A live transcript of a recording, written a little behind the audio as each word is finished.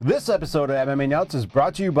This episode of MMA Nuts is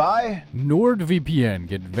brought to you by NordVPN.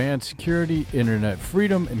 Get advanced security, internet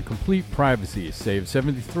freedom, and complete privacy. Save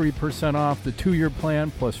 73% off the 2-year plan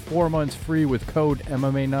plus 4 months free with code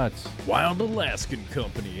MMANUTS. Wild Alaskan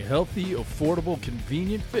Company. Healthy, affordable,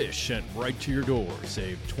 convenient fish sent right to your door.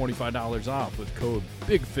 Save $25 off with code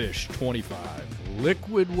BIGFISH25.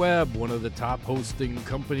 Liquid Web, one of the top hosting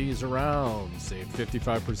companies around. Save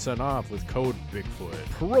 55% off with code Bigfoot.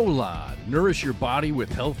 Prolon. Nourish your body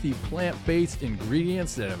with healthy plant-based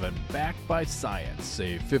ingredients that have been backed by science.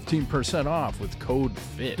 Save 15% off with code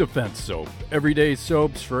FIT. Defense Soap. Everyday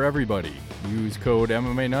soaps for everybody. Use code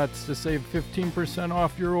MMA Nuts to save 15%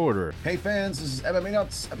 off your order. Hey fans, this is MMA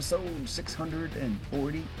Nuts, episode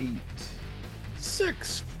 648.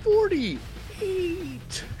 648.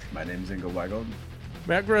 My name is Ingo Weigel.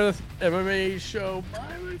 Matt Griffith, MMA show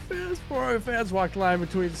by my fans, for my fans, walk the line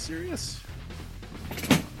between serious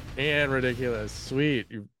and ridiculous. Sweet.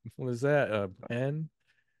 What is that? A pen?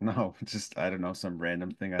 No, just I don't know, some random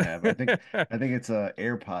thing I have. I think it's a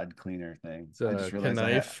AirPod cleaner thing. It's I a just realized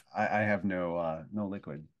knife. I have no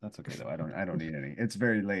liquid. That's okay though. I don't need any. It's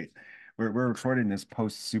very late. We're recording this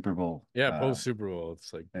post Super Bowl. Yeah, post Super Bowl.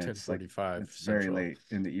 It's like And 10:45. it's very late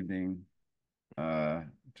in the evening.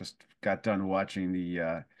 Just got done watching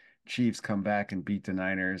the Chiefs come back and beat the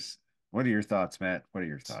Niners. What are your thoughts, Matt? What are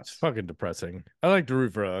your It's thoughts? fucking depressing. I like to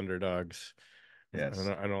root for underdogs. Yes.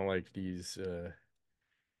 I don't like these.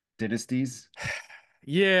 Dynasties?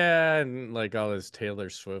 Yeah, and like all this Taylor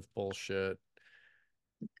Swift bullshit.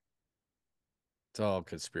 It's all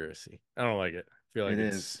conspiracy. I don't like it. I feel like It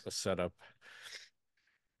it's is. a setup.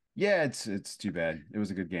 Yeah, it's too bad. It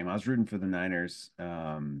was a good game. I was rooting for the Niners.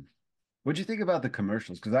 What'd you think about the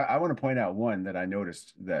commercials? Because I want to point out one that I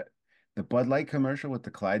noticed that the Bud Light commercial with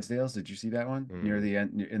the Clydesdales. Did you see that one near Mm, the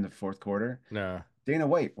end in the fourth quarter? no. Dana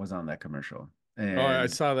White was on that commercial. Oh, I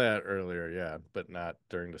And saw that earlier, yeah, but not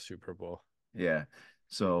during the Super Bowl. yeah.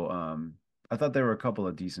 So I thought there were a couple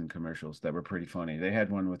of decent commercials that were pretty funny. They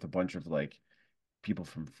had one with a bunch of like people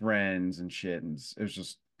from Friends and shit, and it was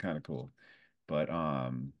just kind of cool. But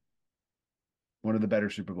one of the better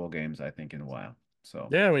Super Bowl games I think in a while. So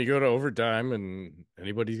Yeah, when you go to overtime and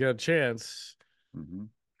anybody's got a chance, mhm.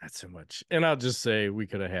 not so much. And I'll just say we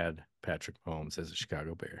could have had Patrick Mahomes as a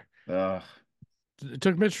Chicago Bear. uh It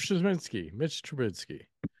took Mitch Trubisky. Mitch Trubisky.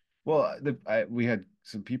 well we had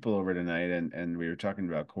some people over tonight and we were talking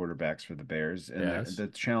about quarterbacks for the Bears and Yes. the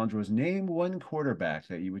challenge was name one quarterback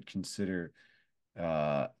that you would consider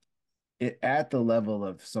uh it at the level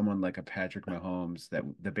of someone like a Patrick Mahomes that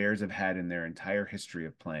the Bears have had in their entire history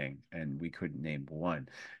of playing, and we couldn't name one.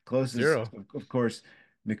 Closest, Zero. of course,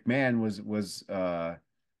 McMahon was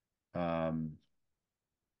um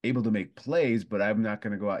able to make plays, but I'm not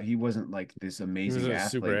going to go out. He wasn't like this He was amazing a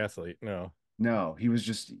super athlete. athlete. No. No, he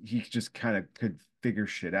just kind of could figure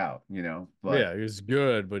shit out, you know. But Yeah, he was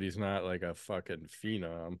good, but he's not like a fucking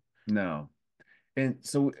phenom. no. And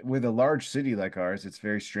so with a large city like ours, it's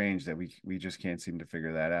very strange that we just can't seem to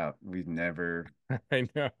figure that out. We've never I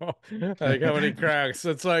know. Like how many cracks.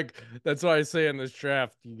 That's why I say in this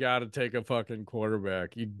draft, you gotta take a fucking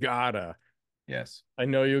quarterback. You gotta. Yes. I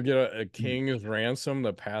know you'll get a king's ransom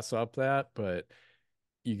to pass up that, but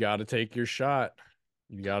you gotta take your shot.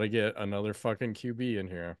 You gotta get another fucking QB in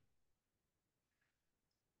here.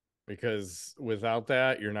 Because without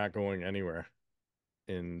that, you're not going anywhere.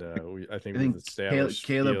 And I I think we've think established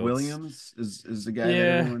Caleb Fields. Williams is the guy that Yeah.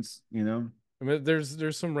 everyone's, you know. I mean,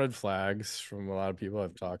 there's some red flags from a lot of people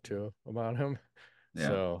I've talked to about him. Yeah.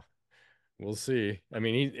 So we'll see. I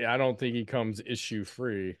mean, I don't think he comes issue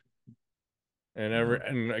free. No.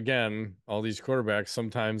 And again, all these quarterbacks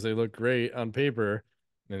sometimes they look great on paper,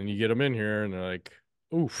 and then you get them in here and they're like,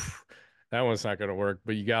 "Oof, that one's not going to work."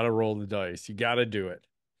 But you got to roll the dice. You got to do it.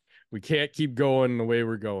 We can't keep going the way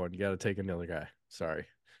we're going. You got to take another guy. Sorry.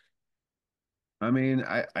 I mean,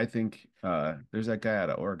 I think there's that guy out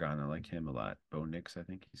of Oregon. I like him a lot. Bo Nix, I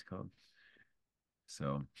think he's called.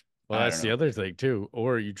 So Well, I that's don't the know. other thing too.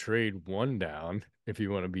 Or you trade one down if you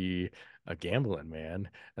want to be a gambling man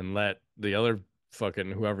and let the other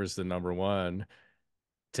fucking whoever's the number one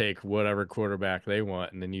take whatever quarterback they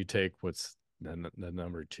want, and then you take what's the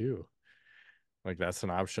number two. Like that's an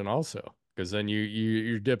option also, because then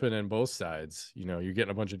you're dipping in both sides. You know, you're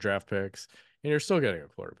getting a bunch of draft picks, and you're still getting a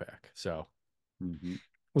quarterback. So Hmm.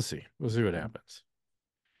 we'll see. We'll see what Yeah, happens.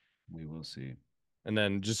 we will see. And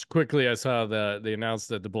then just quickly, I saw that they announced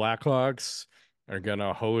that the Blackhawks are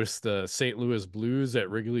gonna host the St. Louis Blues at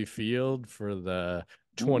Wrigley Field for the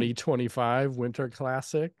Ooh. 2025 Winter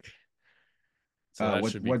Classic. So that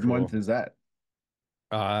should be What month cool. is that?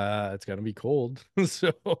 It's gonna be cold,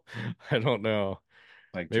 so I don't know.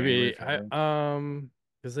 Like January, Maybe I February?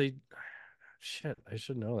 because they shit, I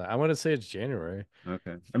should know that. I want to say it's January.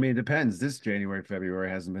 Okay. I mean, it depends. This January, February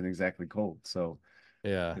hasn't been exactly cold. So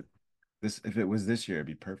Yeah. if it was this year, it'd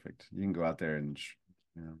be perfect. You can go out there and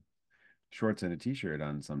you know, shorts and a t-shirt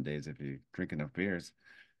on some days if you drink enough beers.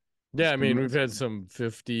 Yeah, I mean, we've It's had some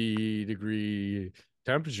 50-degree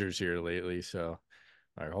temperatures here lately, so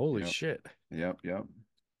like holy yep, shit. yep.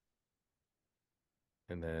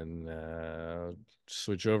 And then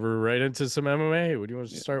switch over right into some MMA. What do you want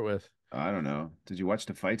to Yeah. start with? I don't know. Did you watch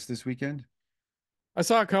the fights this weekend? I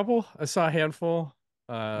saw a couple. I saw a handful.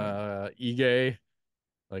 Oh. Ige,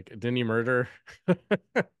 like, didn't he murder?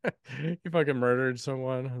 He fucking murdered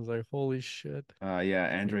someone. I was like, holy shit.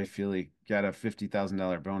 Yeah, Andre Fili got a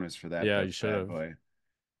 $50,000 bonus for that Yeah, you should bad have. boy.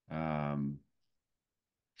 Um,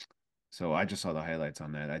 so I just saw the highlights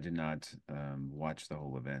on that. I did not watch the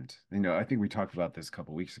whole event. I think we talked about this a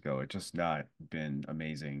couple weeks ago. It just not been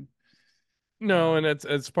amazing. No, and Um,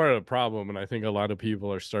 it's part of the problem, and I think a lot of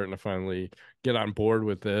people are starting to finally get on board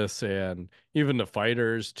with this, and even the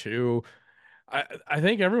fighters too. I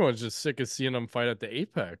think everyone's just sick of seeing them fight at the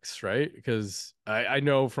apex, right? Because I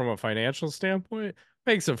know from a financial standpoint,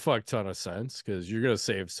 makes a fuck ton of sense because you're gonna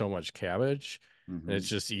save so much cabbage and it's mhm.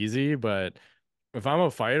 just easy. But if I'm a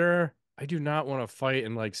fighter, I do not want to fight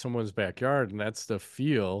in like someone's backyard, and that's the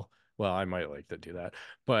feel. Well, I might like to do that,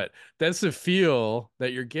 but that's the feel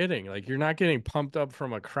that you're getting. Like you're not getting pumped up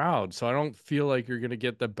from a crowd, so I don't feel like you're gonna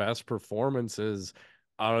get the best performances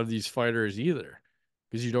out of these fighters either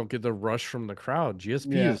because you don't get the rush from the crowd.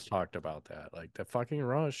 GSP Yeah, has talked about that, like the fucking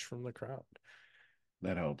rush from the crowd.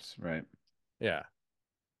 that helps, right? Yeah.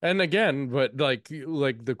 And again, but like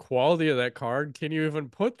the quality of that card, can you even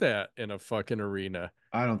put that in a fucking arena?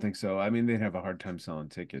 I don't think so. I mean, they'd have a hard time selling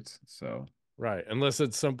tickets. So, Right. Unless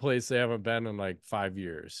it's someplace they haven't been in like 5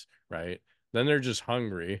 years, right? Then they're just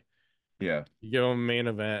hungry. yeah. You give them a main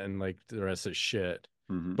event and like the rest is shit.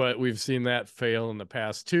 Hmm. But we've seen that fail in the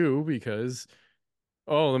past too because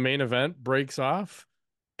oh, the main event breaks off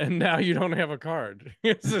and now you don't have a card.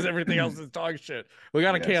 This is everything else is dog shit. We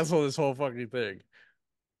got to Yes. cancel this whole fucking thing.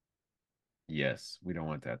 Yes. We don't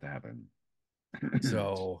want that to happen.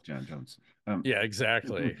 So, John Jones. yeah,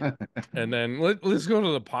 exactly. And then let's go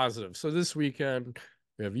to the positive. So this weekend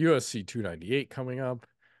we have UFC 298 coming up.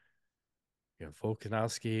 You have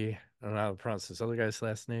Volkanovski. I don't know how to pronounce this other guy's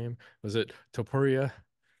last name. Was it Topuria?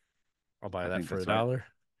 I'll buy I that think for a that's right. dollar.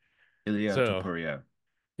 Ilya So Topuria.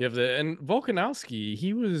 you have the and Volkanovski,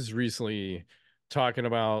 he was recently talking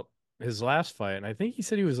about his last fight, and I think he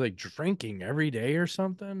said he was like drinking every day or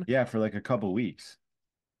something. Yeah, for like a couple weeks.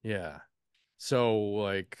 Yeah. So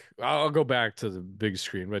like I'll go back to the big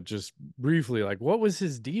screen, but just briefly, like what was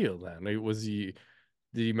his deal then? Like, was he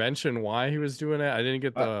did he mention why he was doing it? I didn't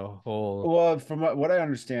get Uh, the whole Well, from what I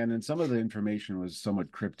understand, and some of the information was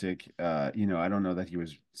somewhat cryptic, I don't know that he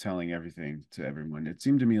was telling everything to everyone. It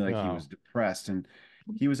seemed to me like he was no. depressed and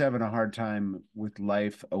he was having a hard time with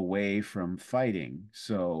life away from fighting.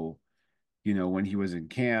 So, when he was in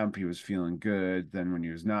camp, he was feeling good. Then when he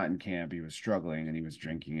was not in camp, he was struggling and he was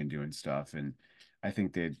drinking and doing stuff. And I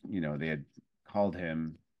think they had called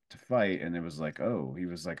him to fight, and it was like, oh, he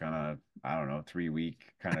was like on a, I don't know, 3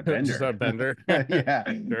 week kind of Just a bender. bender. Yeah.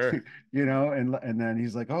 Sure. And then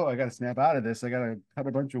he's like, oh, I got to snap out of this. I got to cut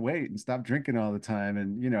a bunch of weight and stop drinking all the time.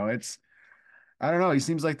 And, it's, I don't know. He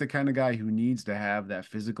seems like the kind of guy who needs to have that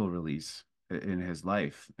physical release in his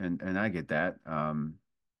life. And I get that.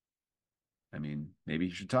 I mean, maybe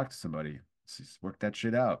he should talk to somebody. Just work that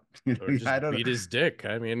shit out. Or I just don't beat his dick.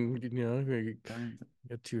 I mean, you know.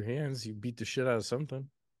 got two hands, you beat the shit out of something.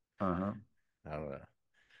 Uh-huh. I don't know.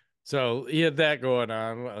 So he had that going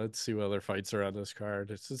on. Let's see what other fights are on this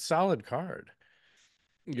card. It's a solid card.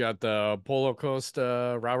 You got the Polo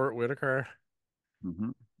Costa, Robert Whitaker. Hmm.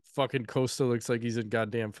 Fucking Costa looks like he's in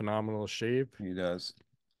goddamn phenomenal shape. He does.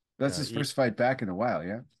 That's his He, first fight back in a while,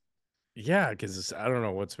 yeah. yeah, because I don't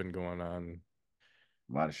know what's been going on.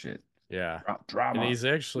 A lot of shit. Yeah. And Drama. he's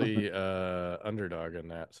actually underdog in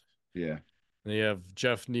that. Yeah. And you have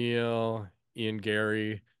Jeff Neal, Ian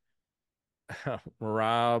Gary,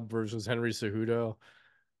 Rob versus Henry Cejudo.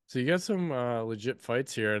 So you got some legit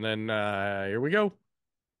fights here. And then here we go.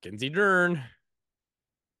 Kenzie Dern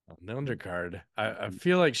on the undercard. I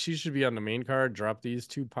feel like she should be on the main card, drop these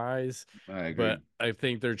two pies. I But agree. I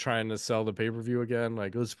think they're trying to sell the pay-per-view again.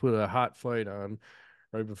 Like, let's put a hot fight on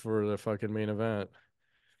right before the fucking main event.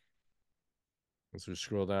 Let's just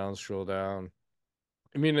scroll down, scroll down.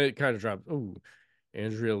 I mean, it kind of dropped. Oh,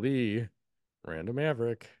 Andrea Lee, Random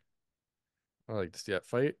Maverick. I like to see that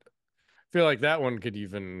fight. I feel like that one could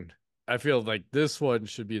even. I feel like this one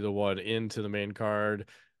should be the one into the main card,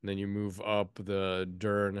 and then you move up the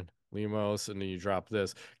Dern Limos, and then you drop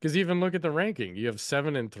this. Because even look at the ranking, you have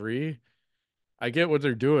 7 and 3. I get what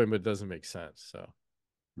they're doing, but it doesn't make sense. So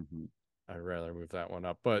Mhm. I'd rather move that one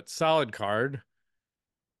up. But solid card.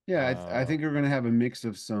 Yeah, I Uh, think we're going to have a mix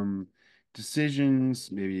of some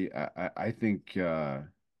decisions. Maybe I think the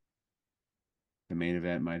main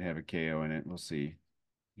event might have a KO in it. We'll see.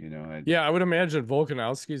 You know, yeah, I would imagine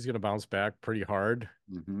Volkanovski is going to bounce back pretty hard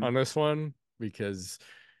mhm. on this one because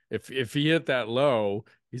if he hit that low,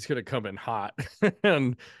 he's going to come in hot,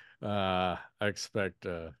 and I expect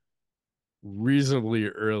a reasonably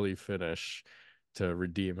early finish to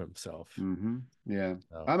redeem himself. Yeah,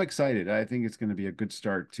 So. I'm excited. I think it's going to be a good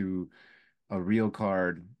start to a real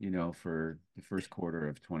card, for the first quarter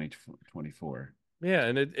of 2024. Yeah,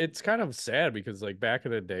 and it's kind of sad because like back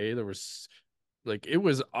in the day there was like it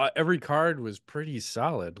was every card was pretty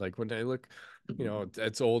solid. Like when I look,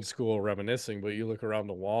 it's old school reminiscing, but you look around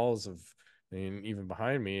the walls of, I mean, even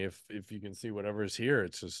behind me, if you can see whatever's here,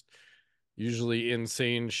 it's just usually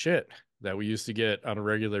insane shit that we used to get on a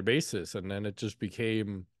regular basis, and then it just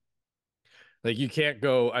became like you can't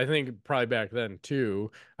go. I think probably back then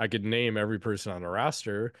too, I could name every person on the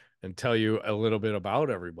roster and tell you a little bit about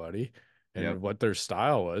everybody and Yep. what their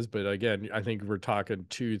style was. But again, I think we're talking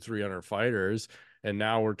 300 fighters, and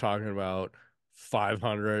now we're talking about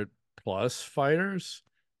 500 plus fighters.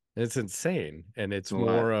 It's insane, and It's it's a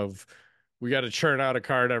lot. more of we got to churn out a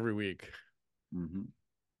card every week, Hmm.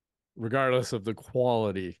 regardless of the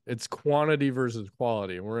quality. It's quantity versus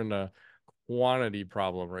quality, and we're in a quantity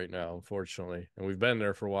problem right now, unfortunately, and we've been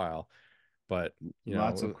there for a while. But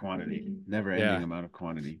Lots of quantity, never ending yeah. amount of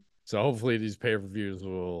quantity. So hopefully these pay-per-views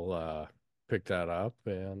will pick that up,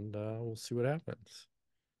 and we'll see what happens.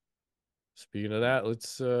 Speaking of that,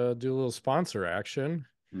 let's do a little sponsor action.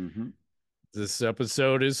 Hmm. This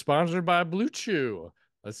episode is sponsored by Blue Chew.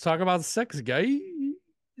 Let's talk about sex,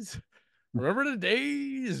 guys. Remember the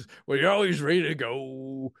days when you're always ready to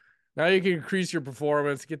go? Now you can increase your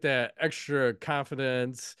performance, get that extra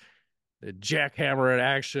confidence, the jackhammer in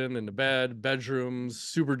action in the bedrooms,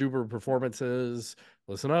 super duper performances.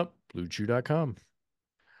 Listen up, bluechew.com.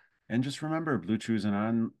 And just remember, Blue Chew is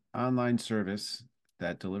an online service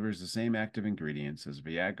that delivers the same active ingredients as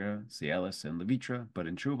Viagra, Cialis, and Levitra, but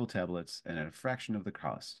in chewable tablets and at a fraction of the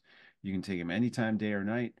cost. You can take them anytime, day or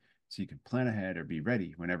night, so you can plan ahead or be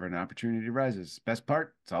ready whenever an opportunity arises. Best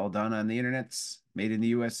part, it's all done on the internet's made in the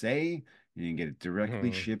USA. And you can get it directly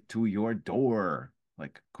Mhm. shipped to your door,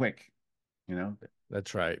 like quick, you know?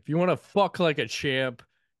 That's right. If you want to fuck like a champ,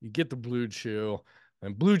 you get the Blue Chew.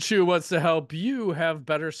 And Blue Chew wants to help you have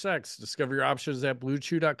better sex. Discover your options at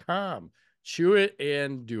bluechew.com. Chew it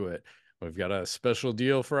and do it. We've got a special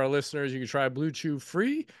deal for our listeners. You can try Blue Chew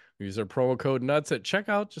free. Use our promo code NUTS at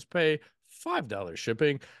checkout. Just pay $5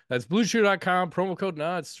 shipping. That's bluechew.com, promo code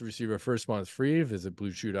NUTS to receive our first month free. Visit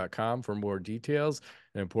bluechew.com for more details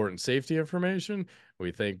and important safety information.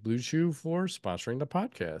 We thank Blue Chew for sponsoring the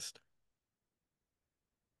podcast.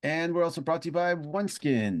 And we're also brought to you by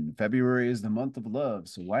OneSkin. February is the month of love,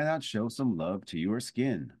 so why not show some love to your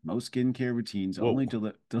skin? Most skincare routines only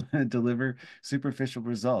Whoa. deliver superficial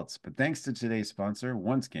results, but thanks to today's sponsor,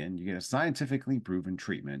 OneSkin, you get a scientifically proven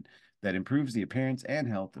treatment that improves the appearance and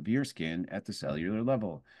health of your skin at the cellular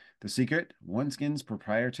level. The secret? OneSkin's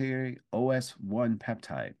proprietary OS1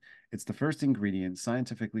 peptide. It's the first ingredient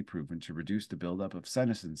scientifically proven to reduce the buildup of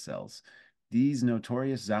senescent cells. These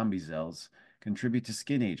notorious zombie cells contribute to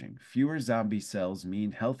skin aging. Fewer zombie cells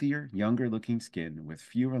mean healthier, younger looking skin with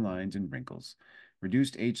fewer lines and wrinkles,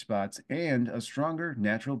 reduced age spots, and a stronger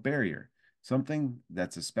natural barrier. Something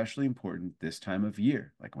that's especially important this time of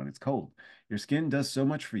year, like when it's cold. Your skin does so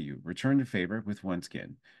much for you. Return to favor with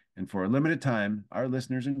OneSkin. And for a limited time, our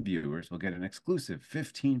listeners and viewers will get an exclusive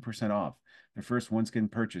 15% off their first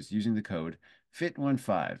OneSkin purchase using the code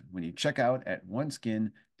FIT15 when you check out at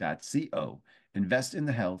oneskin.co. Invest in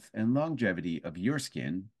the health and longevity of your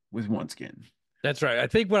skin with OneSkin. That's right. I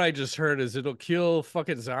think what I just heard is it'll kill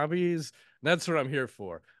fucking zombies. That's what I'm here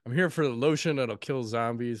for. I'm here for the lotion that'll kill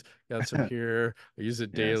zombies. Got some here. I use it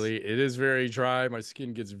Yes. daily. It is very dry. My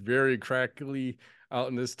skin gets very crackly out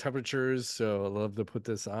in this temperatures, so I love to put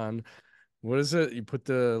this on. What is it? You put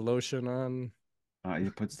the lotion on?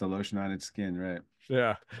 It puts the lotion on its skin, right?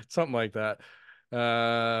 Yeah, something like that.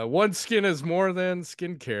 One Skin is more than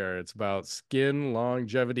skincare. It's about skin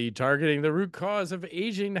longevity, targeting the root cause of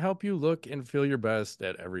aging to help you look and feel your best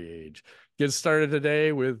at every age. Get started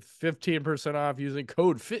today with 15% off using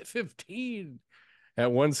code FIT15 at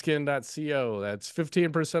oneskin.co. That's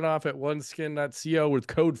 15% off at oneskin.co with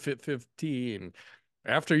code FIT15.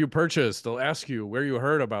 After you purchase, they'll ask you where you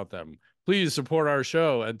heard about them. Please support our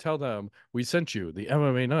show and tell them we sent you the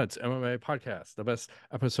MMA Nuts MMA podcast, the best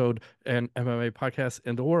episode and MMA podcast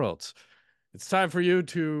in the world. It's time for you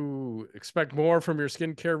to expect more from your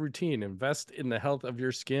skincare routine. Invest in the health of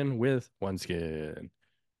your skin with OneSkin.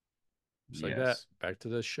 Just like that. Yes. Back to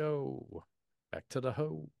the show. Back to the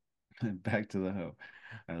hoe. Back to the hoe.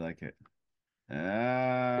 I like it.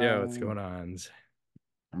 Yeah, what's Um, going on?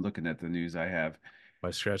 I'm looking at the news I have.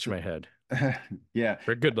 I scratch So, my head. yeah,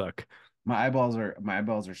 For good luck. my eyeballs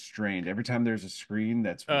are strained. Every time there's a screen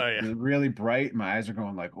that's Oh yeah. really bright, my eyes are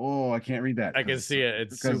going like, oh, I can't read that I can see it.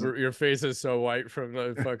 It's super. Your face is so white from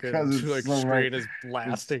the fucking because it's like so bright. screen is It's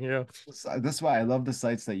blasting you. That's why I love the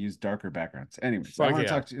sites that use darker backgrounds. Anyways, Fuck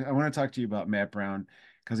yeah. I want to talk to you about Matt Brown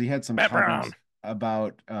because he had some Matt Brown. comments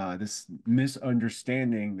about this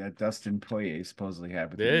misunderstanding that Dustin Poirier supposedly had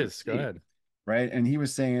with It the is. Go UFC, ahead. right? And he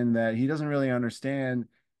was saying that he doesn't really understand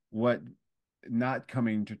what not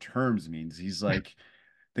coming to terms means. He's like,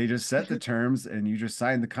 they just set the terms and you just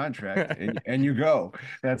sign the contract and you go.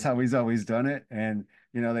 That's how he's always done it. And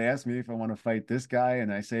they asked me if I want to fight this guy,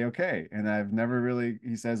 and I say okay. And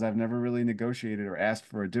he says I've never really negotiated or asked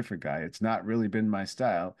for a different guy. It's not really been my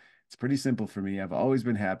style. It's pretty simple for me. I've always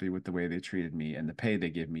been happy with the way they treated me and the pay they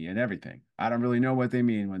give me and everything. I don't really know what they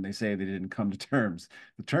mean when they say they didn't come to terms.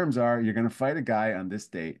 The terms are you're going to fight a guy on this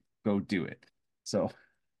date. Go do it. So,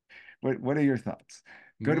 what are your thoughts?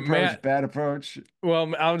 Good approach, Matt. bad approach?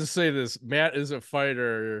 Well, I'll just say this. Matt is a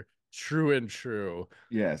fighter, true and true.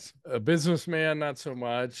 Yes. A businessman, not so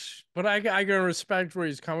much. But I can respect where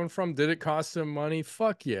he's coming from. Did it cost him money?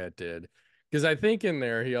 Fuck yeah, it did. Because I think in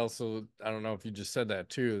there he also, I don't know if you just said that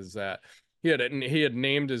too, is that he had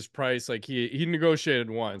named his price. Like he negotiated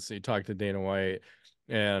once. He talked to Dana White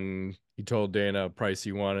and he told Dana a price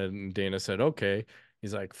he wanted, and Dana said, okay.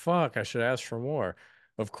 He's like, fuck, I should ask for more.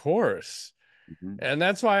 Of course. Mhm. And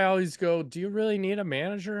that's why I always go, do you really need a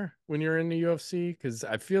manager when you're in the UFC? Because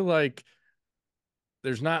I feel like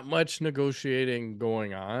there's not much negotiating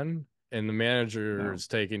going on, and the manager No. is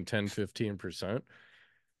taking 10, 15%.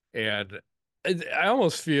 And I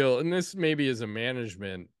almost feel, and this maybe is a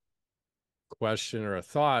management question or a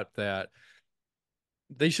thought, that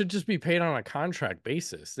they should just be paid on a contract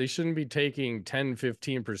basis. They shouldn't be taking 10,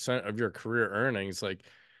 15% of your career earnings. Like,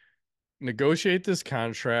 negotiate this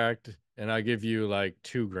contract, and I give you like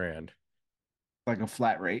 2 grand. Like a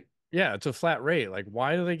flat rate. Yeah, it's a flat rate. Like,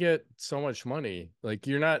 why do they get so much money? Like,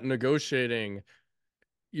 you're negotiating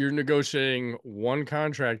one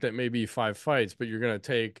contract that may be 5 fights, but you're going to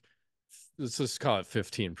take, let's just call it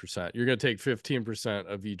 15%. You're going to take 15%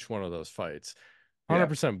 of each one of those fights. Yeah,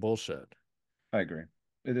 100% bullshit. I agree.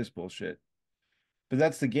 It is bullshit. But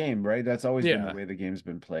that's the game, right? That's always been the Yeah. way the game's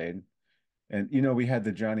been played. And we had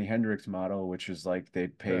the Johnny Hendricks model, which is like Uh, I they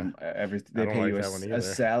don't pay like you that one a either.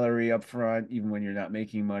 salary up front, even when you're not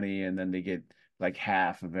making money, and then they get like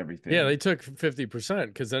half of Yeah, they everything. took 50%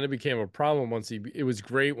 because then it became a problem once it was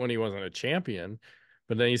great when he wasn't a champion,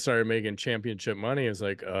 but then he started making championship money. It was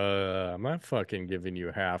like, I'm not fucking giving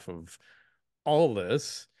you half of all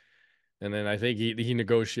this. And then I think he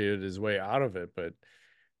negotiated his way out of it, but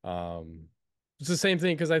um, it's the same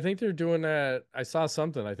thing because I think they're doing that. I saw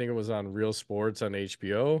something. I think it was on Real Sports on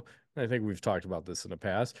HBO. I think we've talked about this in the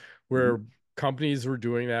past, Mhm. where companies were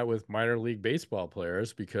doing that with minor league baseball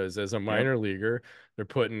players because as a Yep, minor leaguer, they're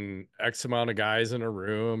putting X amount of guys in a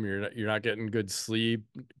room. You're not getting good sleep,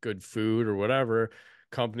 good food, or whatever.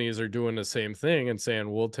 Companies are doing the same thing and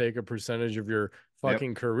saying we'll take a percentage of your yep,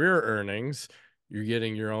 fucking career earnings. You're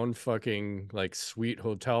getting your own fucking like sweet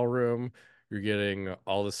hotel room. You're getting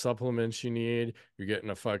all the supplements you need. You're getting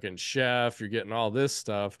a fucking chef. You're getting all this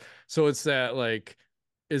stuff. So it's that like,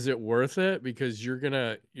 is it worth it? Because you're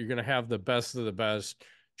gonna have the best of the best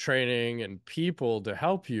training and people to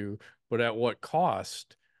help you, but at what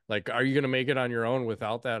cost? Like, are you gonna make it on your own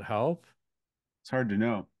without that help? it's hard to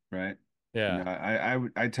know, right? Yeah,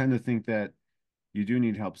 I tend to think that you do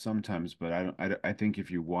need help sometimes, but I don't. I think if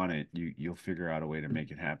you want it, you'll figure out a way to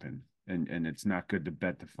make it happen. And it's not good to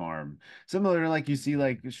bet the farm. Similar to like you see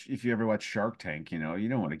like if you ever watch Shark Tank, you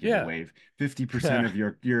don't want to give yeah, away 50% yeah, of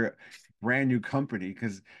your brand new company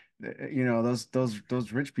because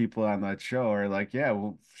those rich people on that show are like, yeah,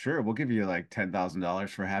 well, sure, we'll give you like $10,000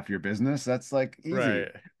 for half your business. That's like easy, right,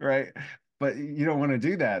 right? But you don't want to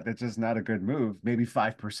do that. That's just not a good move. Maybe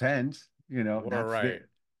 5%, or right.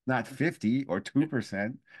 not 50 or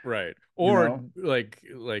 2%, Right. you Or know?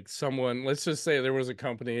 like someone, let's just say there was a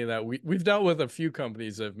company that we've dealt with a few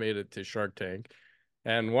companies that have made it to Shark Tank,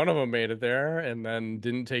 and one of them made it there and then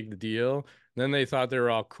didn't take the deal. Then they thought they were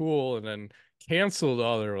all cool and then canceled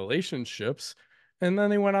all their relationships and then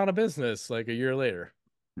they went out of business like a year later.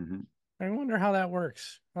 Hmm. I wonder how that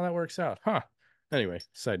works out. Huh. Anyway,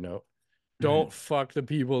 side note. Hmm. Don't fuck the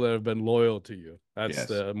people that have been loyal to you. That's Yes.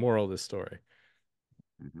 the moral of the story.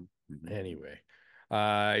 Hmm. Hmm. Anyway,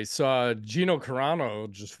 I saw Gino Carano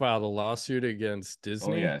just filed a lawsuit against Oh,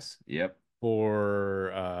 Disney yes. Yep.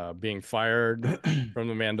 for being fired from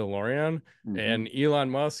The Mandalorian, Hmm. and Elon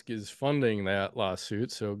Musk is funding that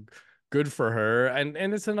lawsuit. So good for her. And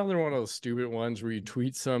it's another one of those stupid ones where you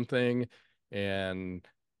tweet something and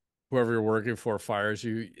whoever you're working for fires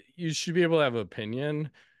you. You should be able to have an opinion,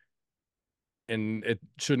 and it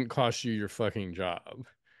shouldn't cost you your fucking job.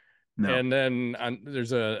 No. And then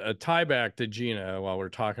there's a tie back to Gina while we're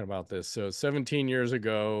talking about this. So 17 years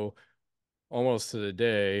ago, almost to the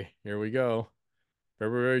day, here we go.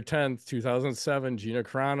 February 10th, 2007, Gina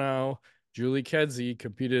Carano, Julie Kedzie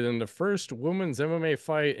competed in the first women's MMA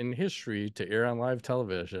fight in history to air on live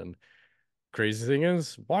television. Crazy thing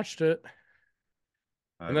is, watched it.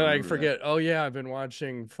 I And then I remember that. forget, oh yeah, I've been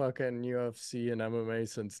watching fucking UFC and MMA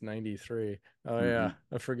since 93. Oh yeah,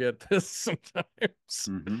 Hmm. I forget this sometimes.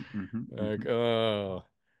 Hmm. Hmm. Like, Hmm. oh.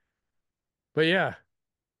 But yeah.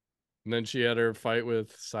 And then she had her fight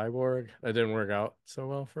with Cyborg. That didn't work out so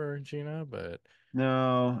well for Gina, but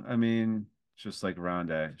No, I mean, just like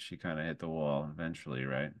Ronda, she kind of hit the wall eventually,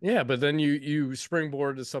 right? yeah, but then you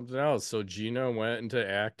springboard to something else. So Gina went into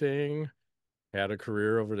acting, had a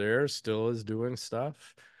career over there, still is doing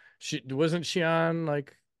stuff. She on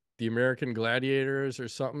like the American Gladiators or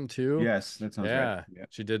something too? Yes, that sounds right. Yeah, Yeah.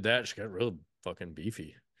 she did that. She got real fucking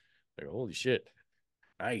beefy. Like, holy shit.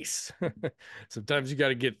 Nice. Sometimes you got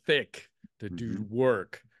to get thick to do Hmm.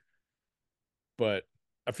 work. But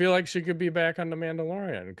I feel like she could be back on The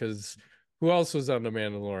Mandalorian because who else was on The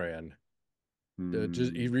Mandalorian?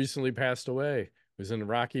 Just he Mm. recently passed away. He was in the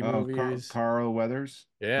Rocky Oh, movies. Carl Weathers.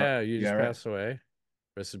 Yeah, you Yeah, just right. passed away.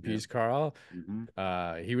 Rest in Yeah. peace, Carl.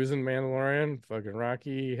 Hmm. He was in Mandalorian, fucking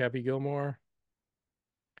Rocky, Happy Gilmore.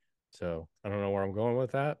 So I don't know where I'm going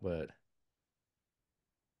with that, but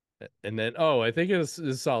and then oh, I think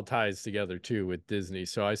this all ties together too with Disney.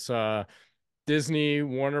 So I saw Disney,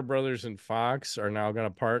 Warner Brothers, and Fox are now going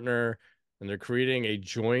to partner, and they're creating a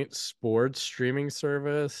joint sports streaming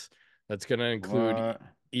service that's going to include What?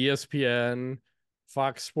 ESPN,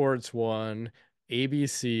 Fox Sports One,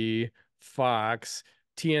 ABC, Fox,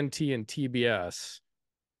 TNT, and TBS.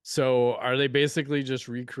 So are they basically just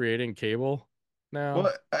recreating cable now?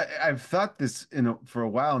 Well, I've thought this for a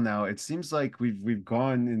while now. It seems like we've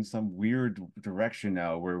gone in some weird direction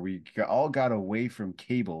now where all got away from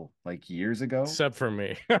cable like years ago, Except for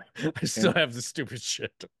me. I still and, have the stupid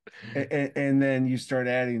shit. and then you start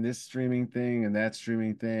adding this streaming thing and that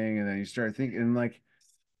streaming thing, and then you start thinking like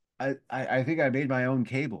I think I made my own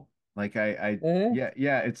cable. Like Mhm.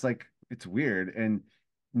 yeah, it's like it's weird. And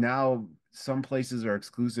now some places are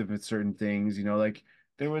exclusive with certain things, like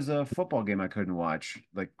there was a football game I couldn't watch,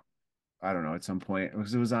 like I don't know, at some point it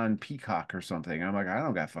was on Peacock or something. I'm like, I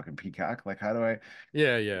don't got fucking Peacock. Like, how do I,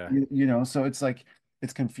 Yeah, yeah. so it's like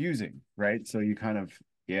it's confusing, right? So you kind of,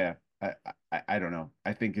 yeah, I don't know.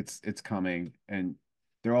 I think it's coming, and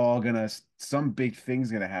they're all gonna some big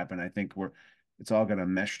thing's gonna happen. I think it's all gonna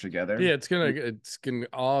mesh together. Yeah, it's gonna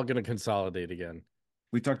all gonna consolidate again.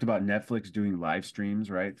 We talked about Netflix doing live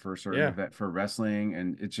streams, right, for a certain Yeah. event for wrestling,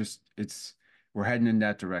 and it's we're heading in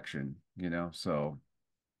that direction. So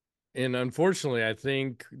And unfortunately, I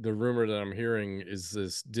think the rumor that I'm hearing is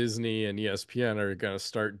this Disney and ESPN are going to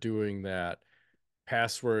start doing that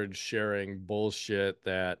password sharing bullshit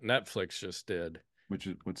that Netflix just did,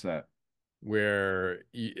 what's that? where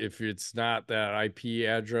if it's not that IP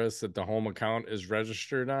address that the home account is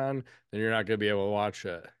registered on, then you're not going to be able to watch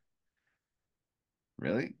it.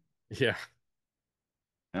 Really? Yeah.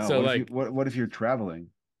 Oh, So what if you like, what if you're traveling?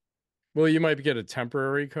 well, you might get a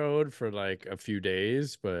temporary code for like a few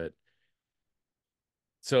days, but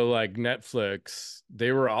so like Netflix,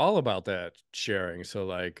 they were all about that sharing. So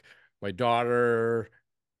like my daughter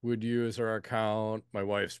would use her account, my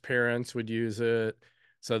wife's parents would use it.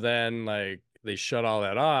 So then like they shut all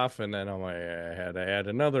that off, and then I had to add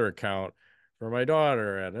another account for my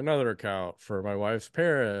daughter, add another account for my wife's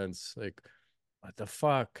parents. Like what the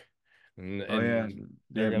fuck? And Oh yeah, and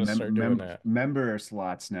they they're have gonna start doing that. member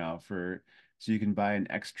slots now for so you can buy an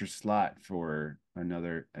extra slot for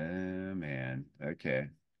another. Man, okay.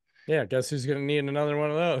 Yeah, guess who's gonna need another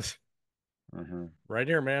one of those? Right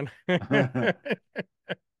here, man. Uh-huh.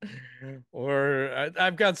 Or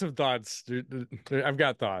I've got some thoughts. I've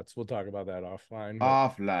got thoughts. We'll talk about that offline. But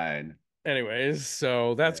Offline. anyways,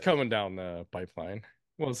 so that's Yes. coming down the pipeline.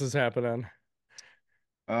 What else is happening?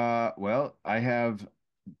 Well, I have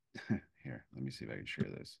Here, let me see if I can share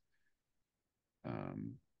this.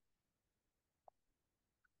 Um,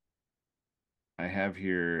 I have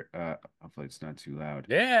here, hopefully it's not too loud.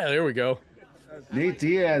 Yeah, there we go. Nate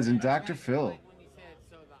Diaz and Dr. Phil. When you said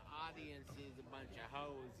so the audience is a bunch of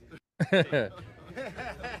hoes.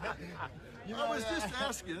 I was just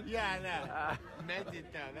asking. Yeah, I know. Meant it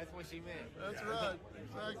though. That's what she meant. That's right.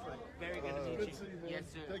 Exactly. Very good to meet Good you. seeing you. Yes,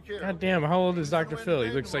 sir. Take care. God damn, how old is Dr. Phil?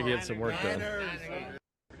 He looks like he had some work done.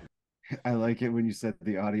 I like it when you said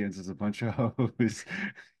the audience is a bunch of hoes.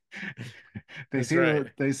 That's right.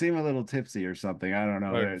 They seem a little tipsy or something. I don't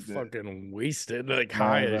know. Like fucking wasted, like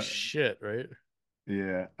high Uh, as shit, right?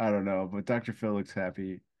 yeah, I don't know. But Dr. Phil looks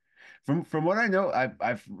happy. From what I know,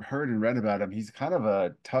 I've heard and read about him. He's kind of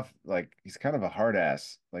a tough, like he's kind of a hard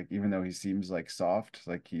ass. Like even though he seems like soft,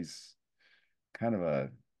 like he's kind of a,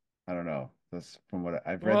 I don't know. That's from what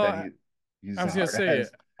I've read that Well, he's I a was gonna hard say,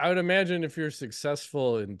 ass. I would imagine if you're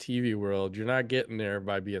successful in TV world, you're not getting there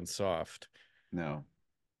by being soft. No.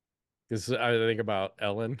 Because I think about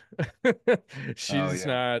Ellen. Oh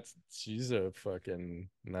yeah. She's a fucking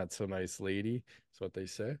not so nice lady. That's what they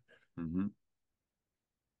say. Hmm.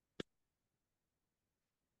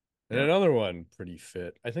 And Yep. another one pretty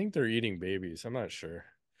fit. I think they're eating babies. I'm not sure.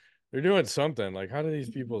 They're doing something. Like, how do these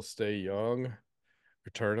people stay young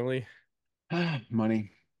eternally?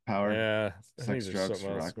 Money, power, Yeah, I think sex, there's something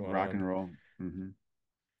drugs, else going rock and on. roll. Hmm.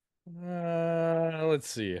 Let's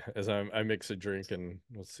see. As I mix a drink and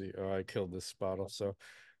let's see. Oh, I killed this bottle, so I'm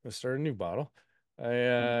gonna start a new bottle.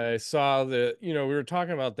 I saw that, we were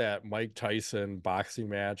talking about that Mike Tyson boxing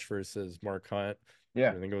match versus Mark Hunt.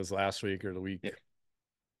 Yeah. I think it was last week or the week Yeah.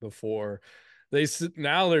 before.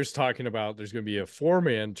 Now there's talking about there's going to be a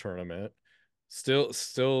 4-man tournament. Still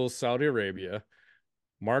Saudi Arabia.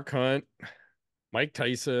 Mark Hunt, Mike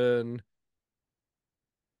Tyson,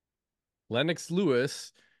 Lennox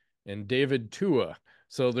Lewis, and David Tua.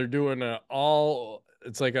 So they're doing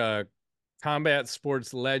it's like a combat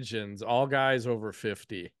sports legends, all guys over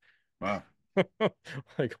 50. Wow.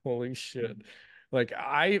 Like, holy shit. Like,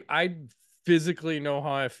 I physically know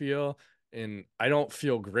how I feel, and I don't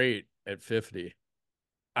feel great at 50.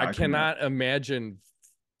 I I couldn't. cannot imagine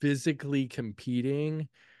physically competing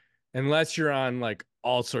unless you're on like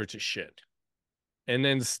all sorts of shit. And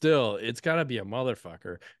then still, it's got to be a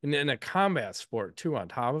motherfucker. And then a combat sport too on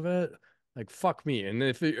top of it. Like, fuck me. And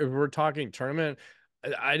if we're talking tournament,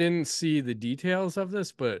 I didn't see the details of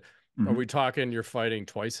this, but are Mhm. we talking you're fighting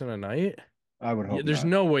twice in a night? I would Yeah, hope there's not.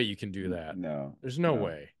 no way you can do that. No, There's no no.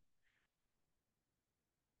 way.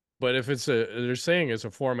 But if they're saying it's a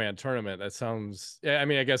 4-man tournament, that sounds, yeah, I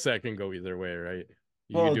mean, I guess that can go either way, right?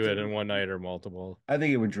 You could Well, do it in one night or multiple. I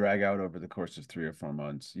think it would drag out over the course of 3 or 4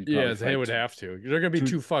 months. You'd probably Yeah, they fight would have to. They're gonna be two,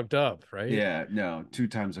 too fucked up, right? yeah, no, 2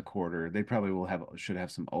 times a quarter. They probably will have should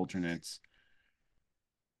have some alternates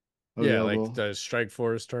Yeah, like available. the Strike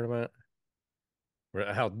Force tournament,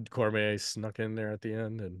 where how Cormier snuck in there at the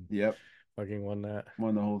end and Yep, fucking won that.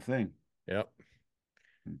 won the whole thing. Yep.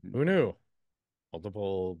 Hmm. Who knew?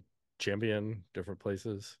 Multiple champion, different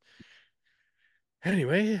places.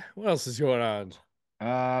 Anyway, what else is going on?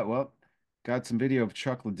 Well, got some video of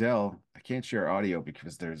Chuck Liddell. I can't share audio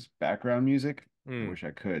because there's background music. I Hmm. wish I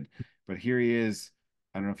could, but here he is.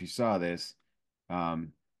 I don't know if you saw this.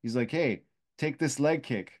 He's like, "Hey, take this leg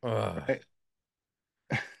kick." Ugh. Right?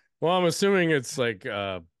 Well, I'm assuming it's like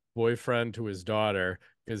a boyfriend to his daughter,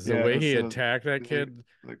 because the Yeah, way he so attacked that it's like kid,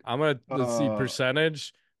 like let's see uh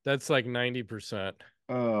percentage. That's like 90%.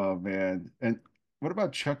 oh man. And what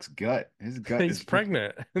about Chuck's gut? His gut He's is fucking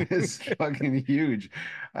pregnant. is fucking huge.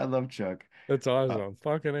 I love Chuck. That's Uh, awesome.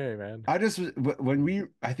 Fucking A, man. I just when we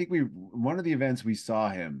I think we one of the events we saw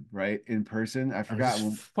him right in person. I Oh, he's forgot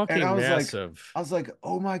and fucking massive. I was like,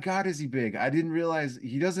 oh my God, is he big? I didn't realize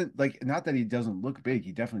he doesn't like not that he doesn't look big,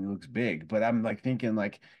 he definitely looks big, but I'm like thinking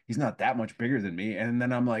like he's not that much bigger than me. And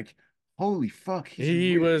then I'm like, holy fuck,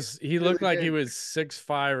 He looked really like he big. was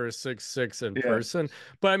 6'5" or 6'6" in Yeah. person.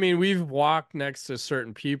 But I mean, we've walked next to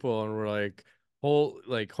certain people and we're like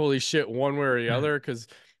holy shit, one way or the other. Cause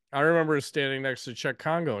I remember standing next to Czech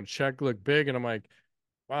Congo and Czech looked big, and I'm like,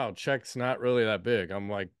 wow, Czech's not really that big. I'm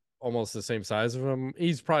like almost the same size of him.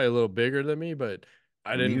 He's probably a little bigger than me, but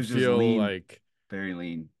I I mean, he didn't was just feel lean, very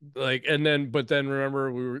lean. and then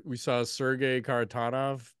remember we saw Sergey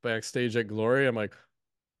Karatanov backstage at Glory. I'm like,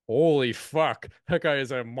 holy fuck, that guy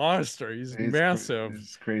is a monster. He's massive.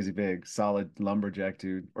 It's crazy big, solid lumberjack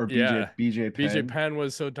dude. Or Yeah. BJ BJ Penn, Penn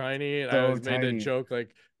was so tiny, and I so was made a tiny. joke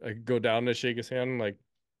like I go down to shake his hand, like,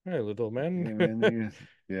 hey, little man. Yeah, man.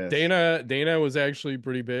 Yes. Dana was actually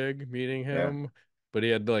pretty big meeting Yeah. him, but he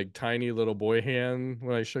had like tiny little boy hand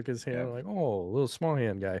when I shook his hand. Yeah. I'm like, oh, little small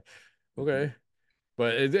hand guy. Okay.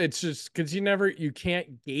 But it's just because you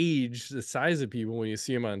can't gauge the size of people when you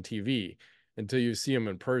see them on TV until you see them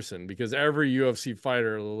in person. Because every UFC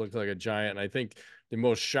fighter will look like a giant. And I think the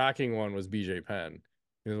most shocking one was BJ Penn.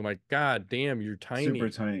 Because I'm like, God damn, you're Super tiny.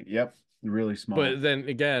 tiny. Yep. Really small. But then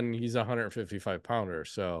again, he's a 155 pounder.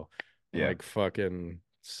 So I'm Yeah. like fucking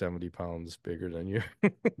 70 pounds bigger than you.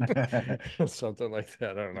 Something like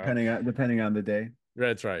that. I don't know. Depending on the day.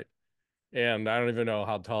 That's right. And I don't even know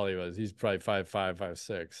how tall he was. He's probably 5'5",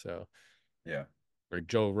 5'6". So, Yeah. or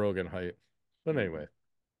Joe Rogan height. But Mhm. anyway,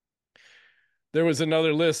 there was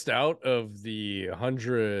another list out of the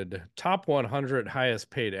 100 top 100 highest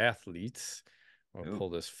paid athletes. I'll Ooh. pull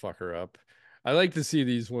this fucker up. I like to see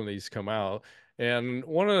these when these come out. And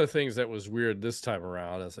one of the things that was weird this time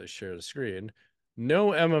around, as I share the screen,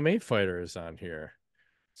 no MMA fighters on here.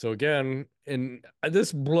 So again, and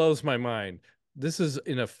this blows my mind. This is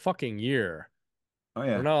in a fucking year. Oh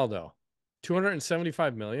yeah. Ronaldo,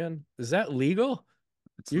 275 million. Is that legal?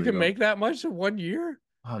 It's You can legal. make that much in 1 year?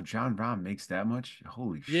 Oh, John Brown makes that much?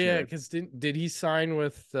 Holy Yeah, shit. because did he sign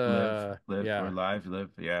with Live or yeah, live,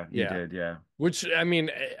 live. Yeah, he yeah. did. Yeah. Which I mean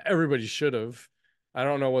everybody should have. I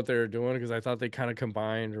don't know what they were doing because I thought they kind of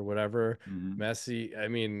combined or whatever. Hmm. Messi, I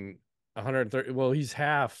mean 130, well, he's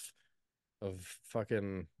half of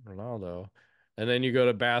fucking Ronaldo. And then you go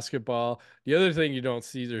to basketball. The other thing you don't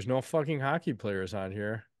see, there's no fucking hockey players on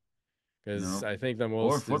here because No. I think the Or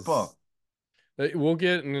most is football. we'll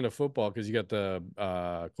get into football because you got the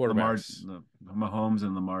quarterbacks. Mahomes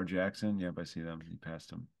and Lamar Jackson. Yep, I see them. He passed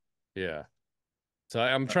him. Yeah. So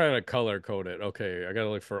I'm Uh, trying to color code it. Okay, I gotta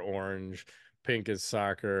look for orange, pink is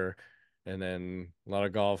soccer, and then a lot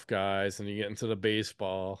of golf guys, and you get into the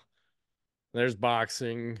baseball. There's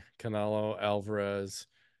boxing, Canelo, Alvarez.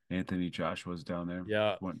 Anthony Joshua's down there.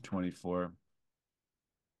 Yeah, 24.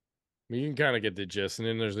 you can kind of get the gist. And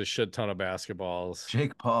then there's a shit ton of basketballs.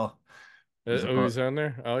 Jake Paul is Oh, he's about on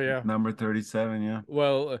there? Oh yeah. number 37. Yeah.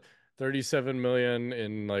 Well, 37 million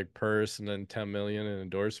in like purse and then 10 million in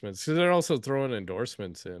endorsements. So they're also throwing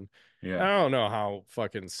endorsements in. I Yeah. don't know how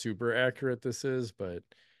fucking super accurate this is, but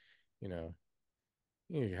you know,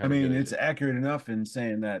 you I kind of get mean, it's it. accurate enough in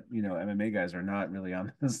saying that, MMA guys are not really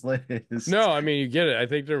on this list. No, I mean you get it. I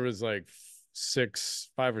think there was like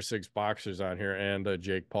five or six boxers on here, and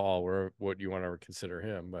Jake Paul, were what you want to consider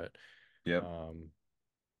him. But Yep. um,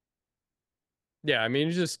 yeah, I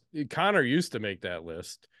mean, Connor used to make that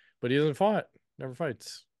list, but he hasn't fought, never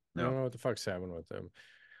fights. I don't No. know what the fuck's happened with him.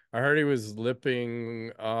 I heard he was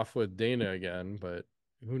lipping off with Dana again, but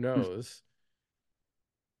who knows?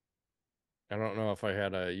 I don't know if I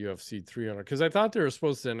had a UFC 300 because I thought they were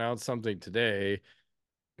supposed to announce something today,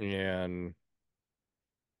 and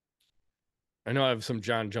I know I have some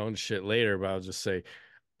John Jones shit later, but I'll just say,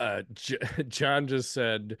 John just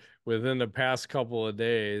said within the past couple of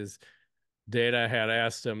days, Dana had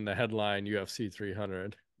asked him the headline UFC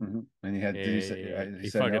 300, And did he say, and he he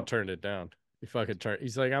said fucking no? turned it down. He fucking turned.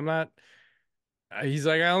 He's like, I'm not. He's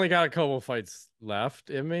like, I only got a couple fights left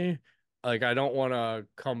in me. Like, I don't want to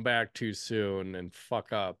come back too soon and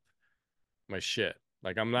fuck up my shit.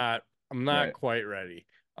 Like, I'm not Right. quite ready.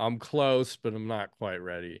 I'm close, but I'm not quite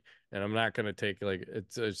ready. And I'm not gonna take like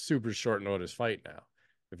it's a super short notice fight now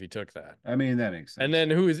if he took that. I mean, that makes And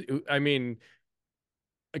sense. then I mean,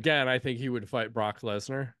 again, I think he would fight Brock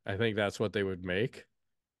Lesnar. I think that's what they would make.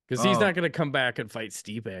 Because he's not Oh, going to come back and fight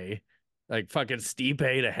Stipe. Like fucking Stipe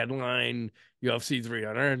to headline UFC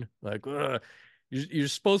 300. Like, you're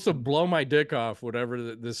supposed to blow my dick off,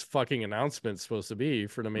 whatever this fucking announcement's supposed to be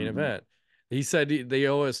for the main hmm. event. He said they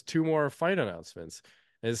owe us two more fight announcements.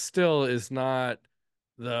 It still is not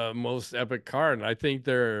the most epic card. And I think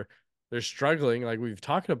they're struggling, like we've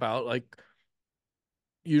talked about. Like,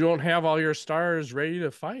 you don't have all your stars ready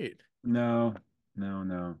to fight. No, no,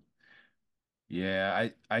 no. Yeah,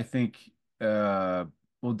 I think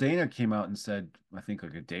well, Dana came out and said, I think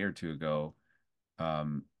like a day or two ago,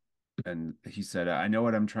 um, and he said, I know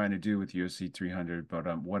what I'm trying to do with UFC 300, but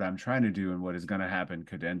what I'm trying to do and what is going to happen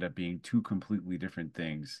could end up being two completely different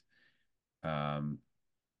things. Um,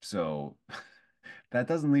 so that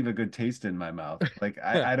doesn't leave a good taste in my mouth. Like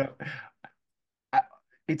I don't I,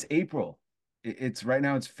 it's April. It's right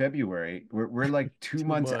now it's February. We're like 2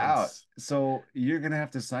 months out.2 months. So you're gonna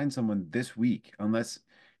have to sign someone this week unless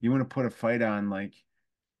you want to put a fight on like,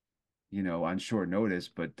 on short notice,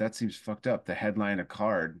 but that seems fucked up. The headline a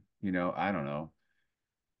card, I don't know.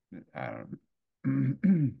 I don't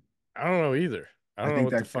I don't know either. I I don't know think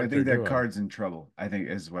what the that I fuck they're think that doing. card's in trouble. I think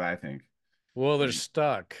is what I think. Well, they're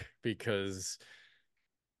stuck because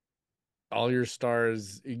all your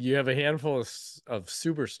stars, you have a handful of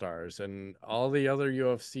superstars, and all the other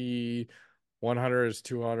UFC 100s,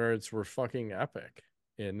 200s were fucking epic.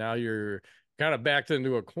 And now you're kind of backed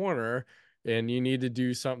into a corner and you need to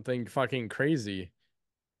do something fucking crazy.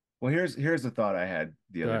 Well, here's the thought I had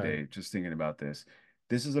the Go other ahead. day, just thinking about this.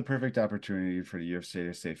 This is a perfect opportunity for the UFC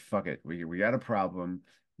to say, fuck it. We got a problem.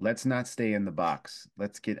 Let's not stay in the box.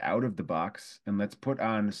 Let's get out of the box and let's put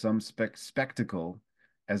on some spectacle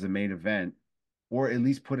as a main event, or at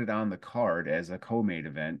least put it on the card as a co-main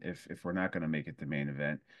event if we're not going to make it the main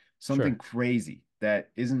event. Something Sure. crazy that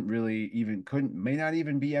isn't really even couldn't may not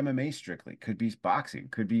even be MMA strictly. Could be boxing,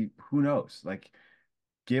 could be who knows. Like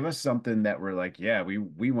give us something that we're like, yeah, we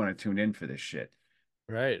want to tune in for this shit.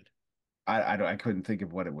 Right. I couldn't think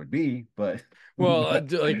of what it would be, but Well,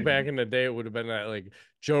 but like back in the day, it would have been like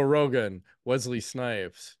Joe Rogan, Wesley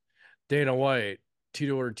Snipes, Dana White,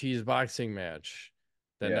 Tito Ortiz boxing match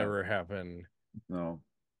that yeah, never happened. no.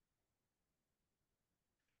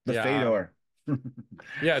 The Yeah. Fedor.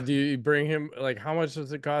 Yeah. Do you bring him? Like, how much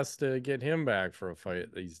does it cost to get him back for a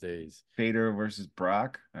fight these days? Fedor versus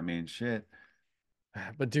Brock. I mean, shit.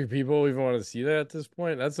 But do people even want to see that at this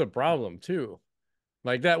point? That's a problem too.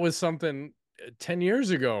 Like that was something 10 years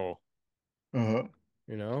ago, Uh-huh.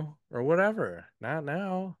 or whatever. Not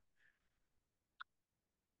now.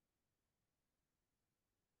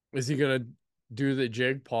 Is he gonna do the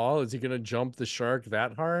Jake Paul? Is he gonna jump the shark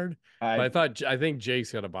that hard? I But I think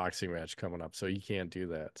Jake's got a boxing match coming up, so he can't do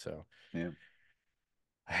that. So yeah.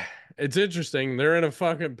 it's interesting. They're in a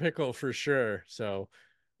fucking pickle for sure. So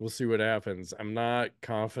we'll see what happens. I'm not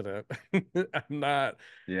confident. I'm not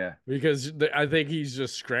Yeah. because I think he's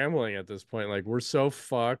just scrambling at this point. Like we're so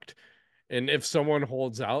fucked. And if someone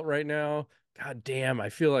holds out right now, god damn, I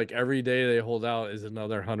feel like every day they hold out is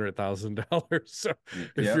another $100,000. So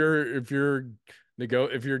Yep. if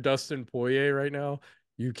you're Dustin Poirier right now,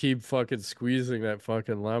 you keep fucking squeezing that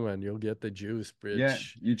fucking lemon, you'll get the juice, Yeah.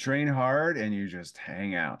 bitch. You train hard and you just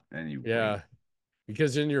hang out and you wait. Yeah,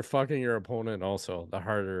 because then you're fucking your opponent also, the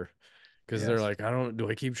harder. Because they're Yes. like, do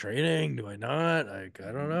I keep training? Do I not? Like,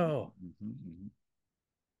 I don't Mhm, know. mhm, mhm.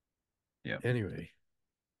 Yep. Anyway,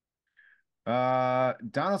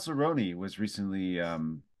 Donald Cerrone was recently uh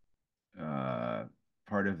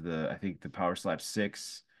part of the I think the Power Slap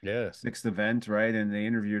yeah. sixth event, right? And they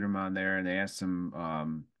interviewed him on there and they asked him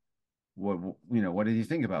what what did he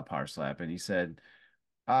think about Power Slap? And he said,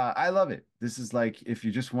 I love it. This is like if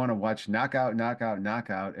you just want to watch knockout, knockout,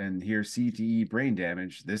 knockout and hear CTE brain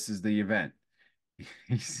damage, this is the event.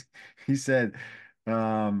 He's, he said,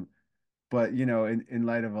 um, but in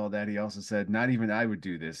light of all that, he also said, not even I would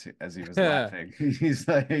do this as he was laughing. He's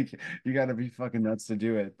like, you got to be fucking nuts to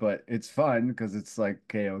do it, but it's fun because it's like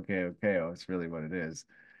KO, KO, KO. It's really what it is.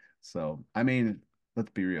 So, I mean,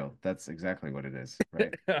 let's be real. That's exactly what it is,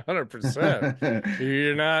 right? 100%.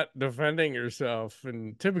 You're not defending yourself,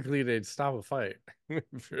 and typically they'd stop a fight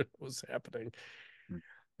if it was happening.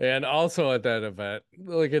 And also at that event,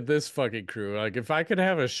 look at this fucking crew. Like, if I could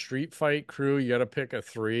have a street fight crew, you got to pick a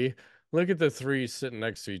three. Look at the three sitting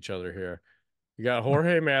next to each other here. You got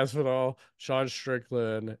Jorge Masvidal, Sean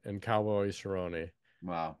Strickland, and Cowboy Cerrone.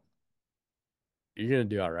 Wow. You're gonna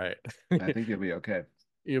do all right. I think you'll be okay.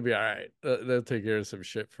 You'll be all right. They'll take care of some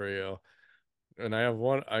shit for you. And I have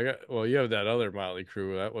one. Well, you have that other Motley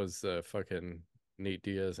crew. That was fucking Nate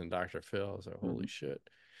Diaz and Dr. Phil. So holy Mhm. shit.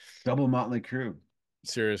 Double Motley Crew.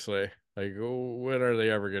 Seriously. Like, when are they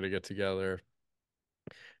ever gonna get together?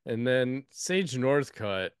 And then Sage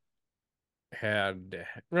Northcutt had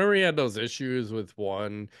remember he had those issues with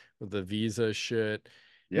the visa shit.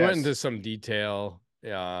 He went into Yes. some detail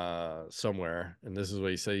somewhere, and this is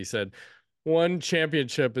what he said. He said, one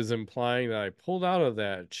championship is implying that I pulled out of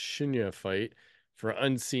that Shinya fight for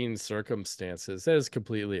unseen circumstances. That is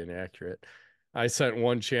completely inaccurate. I sent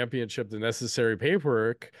one championship the necessary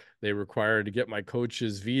paperwork they required to get my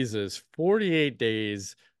coach's visas 48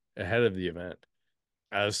 days ahead of the event.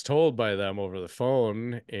 I was told by them over the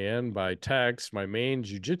phone and by text, my main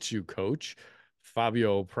jujitsu coach,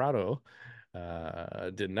 Fabio Prado,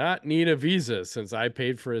 did not need a visa since I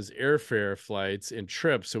paid for his airfare, flights, and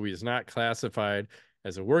trips, so he is not classified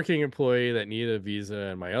as a working employee that needed a visa.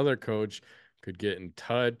 And my other coach could get in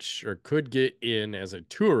touch or could get in as a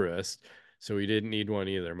tourist, so he didn't need one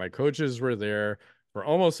either. My coaches were there for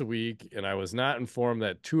almost a week, and I was not informed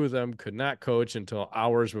that two of them could not coach until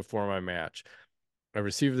hours before my match. I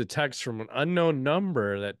received a text from an unknown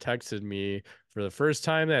number that texted me for the first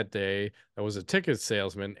time that day. That was a ticket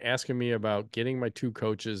salesman asking me about getting my two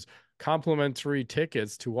coaches complimentary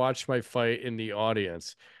tickets to watch my fight in the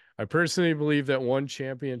audience. I personally believe that one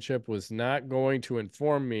championship was not going to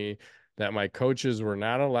inform me that my coaches were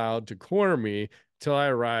not allowed to corner me till I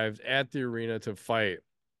arrived at the arena to fight.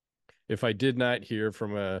 If I did not hear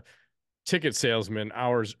from a ticket salesman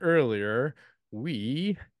hours earlier,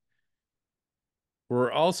 we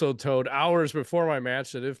were also told hours before my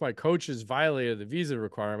match that if my coaches violated the visa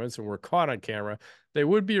requirements and were caught on camera, they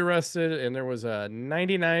would be arrested, and there was a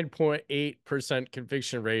 99.8%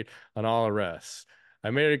 conviction rate on all arrests. I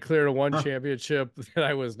made it clear to one Huh. championship that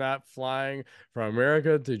I was not flying from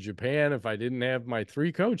America to Japan if I didn't have my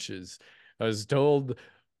three coaches. I was told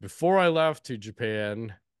before I left to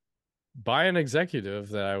Japan by an executive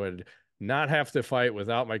that I would not have to fight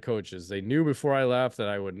without my coaches. They knew before I left that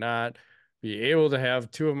I would not be able to have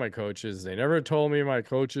two of my coaches. They never told me my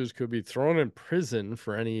coaches could be thrown in prison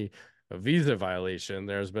for any visa violation.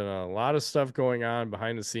 There's been a lot of stuff going on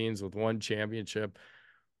behind the scenes with one championship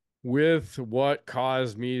with what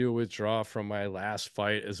caused me to withdraw from my last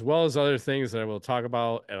fight, as well as other things that I will talk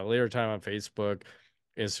about at a later time on Facebook,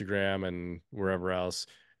 Instagram, and wherever else.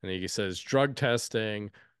 And he says drug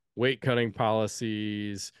testing, weight cutting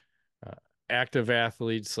policies, uh, active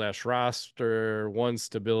athlete slash roster, one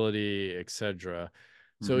stability, etc.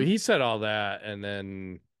 So Hmm. he said all that, and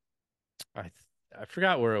then I I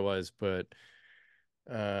forgot where it was, but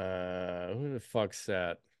who the fuck's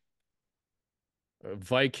that?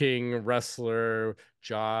 Viking wrestler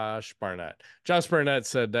Josh Barnett. Josh Barnett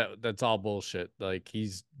said that that's all bullshit. Like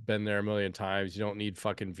he's been there a million times. You don't need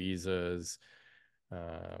fucking visas.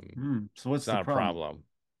 So It's what's the not a problem? problem.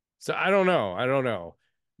 So I don't know. I don't know.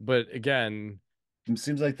 But again, It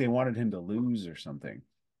seems like they wanted him to lose or something.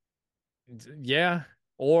 yeah.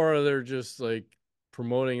 Or they're just like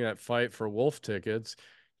promoting that fight for Wolf tickets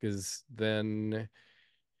because then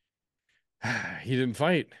he didn't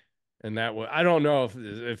fight. And that was I don't know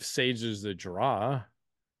if Sage is the draw.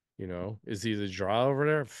 Is he the draw over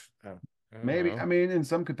there? I don't Maybe. I know. mean, in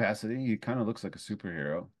some capacity, he kind of looks like a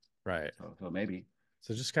superhero. Right. So maybe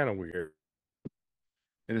So just kind of weird.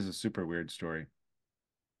 it is a super weird story.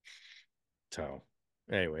 So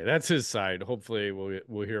anyway, that's his side. Hopefully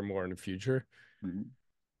we'll hear more in the future. Mhm.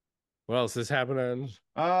 What else is happening?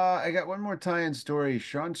 I got one more tie-in story.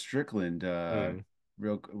 Sean Strickland, Hmm.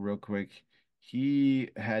 real quick. He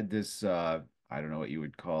had this I don't know what you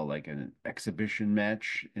would call like an exhibition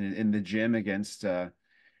match in the gym against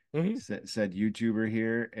Hmm. said YouTuber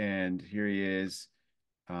here, and here he is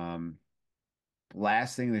um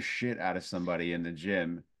blasting the shit out of somebody in the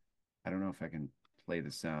gym. I don't know if I can play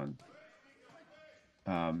the sound.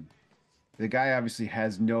 Um, the guy obviously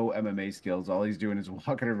has no MMA skills. All he's doing is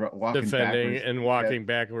walking Defending backwards. and Yeah, walking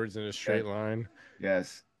backwards in a yeah, straight line.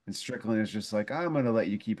 yes. And Strickland is just like, I'm gonna let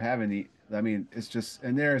you keep having the. I mean, it's just,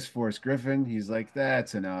 and there's Forrest Griffin. He's like,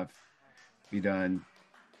 that's enough. Be done.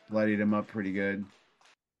 Bloodied him up pretty good.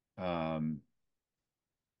 Um,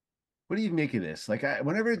 what do you make of this? Like,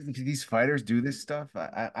 whenever these fighters do this stuff,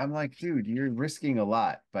 I'm like, dude, you're risking a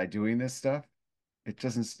lot by doing this stuff. It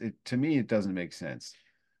doesn't, to me, it doesn't make sense.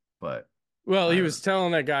 But Well, I he don't know. was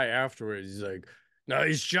telling that guy afterwards, he's like,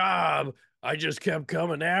 nice job. I just kept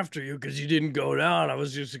coming after you because you didn't go down. I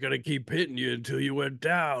was just gonna keep hitting you until you went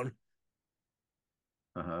down.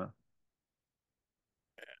 Uh-huh.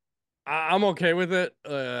 I'm okay with it.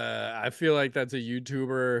 I feel like that's a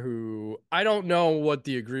YouTuber who I don't know what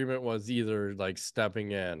the agreement was either, like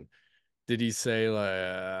stepping in. Did he say like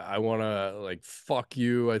I want to like fuck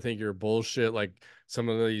you? I think you're bullshit. Like some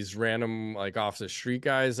of these random like off the street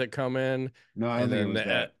guys that come in, No, I don't and think it then was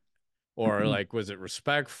that. or like was it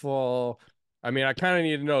respectful? I mean, I kind of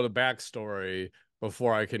need to know the backstory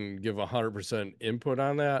before I can give 100% input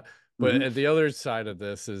on that. But Hmm. at the other side of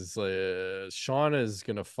this is Sean is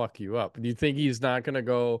gonna fuck you up. Do you think he's not gonna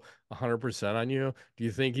go 100% on you? Do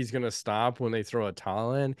you think he's gonna stop when they throw a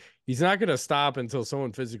towel in? He's not gonna stop until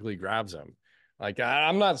someone physically grabs him. Like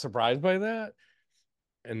I'm not surprised by that,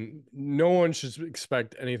 and no one should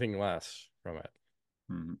expect anything less from it.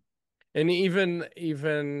 Hmm. And even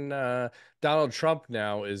Donald Trump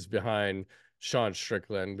now is behind Sean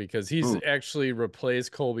Strickland because he's Ooh. actually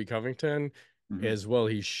replaced Colby Covington Hmm. as well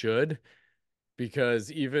he should. Because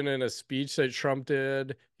even in a speech that Trump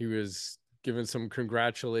did, he was giving some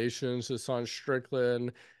congratulations to Sean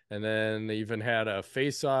Strickland, and then they even had a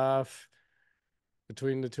face-off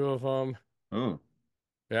between the two of them. Ooh.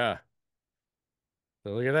 Yeah,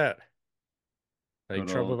 so look at that. Like Good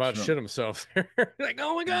Trump old about Trump. shit himself there. Like,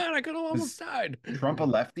 oh my Is, God, I could have almost is died. Trump a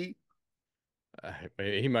lefty?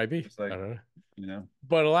 He might be. Just I like, don't know. you know,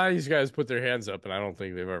 But a lot of these guys put their hands up, and I don't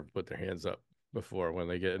think they've ever put their hands up before when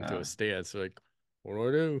they get into uh, a stance. They're like, what do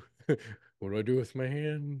I do? What do I do with my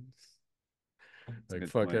hands? that's a Like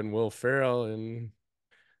good point. fucking Will Ferrell in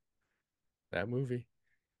that movie.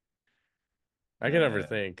 I can never Uh,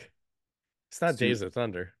 think. It's it's not Days of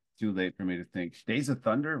Thunder. too late for me to think. Days of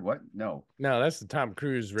Thunder? What? No. No, that's the Tom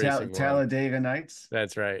Cruise racing one. Talladega Nights?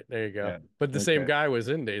 That's right. There you go. Yeah. But the same Okay. guy was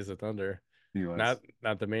in Days of Thunder. He was.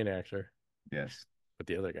 Not the main actor, Yes. but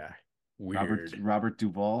the other guy. Robert Weird. Robert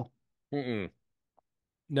Duvall. Mm-mm.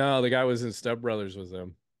 No, the guy was in Step Brothers with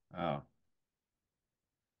him. Oh.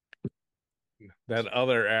 That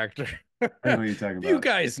other actor. I know what you're talking You about.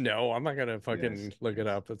 guys know. I'm not gonna Yes. fucking look it Yes.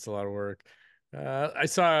 up. It's a lot of work. I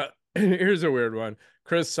saw. Here's a weird one.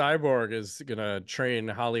 Chris Cyborg is gonna train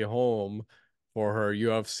Holly Holm for her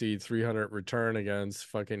UFC 300 return against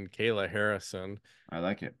fucking Kayla Harrison. I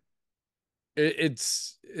like it.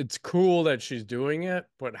 It's cool that she's doing it,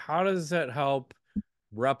 but how does that help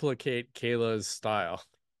replicate Kayla's style?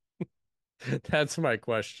 That's my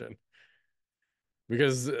question.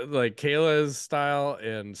 Because like Kayla's style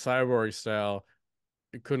and Cyborg's style,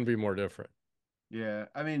 it couldn't be more different. Yeah.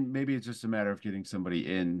 I mean, maybe it's just a matter of getting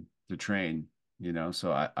somebody in to train,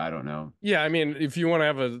 so I don't know. Yeah, I mean, if you want to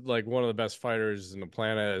have a like one of the best fighters in the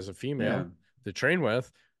planet as a Yeah. female to train with,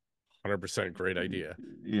 100% great idea.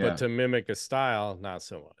 But Yeah. to mimic a style, not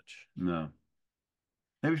so much. No.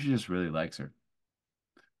 Maybe she just really likes her.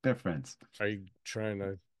 They're friends. Are you trying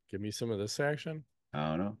to give me some of this action? I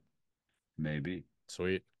don't know. Maybe.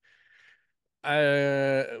 Sweet.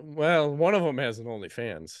 Well, one of them has an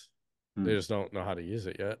OnlyFans. Hmm. They just don't know how to use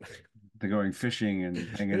it yet. They're going fishing and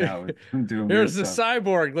hanging out with doing weird Here's the stuff.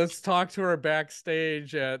 cyborg. Let's talk to her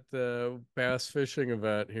backstage at the bass fishing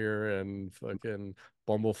event here in fucking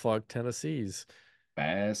Bumblefuck, Tennessee's.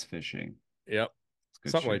 Bass fishing. Yep. It's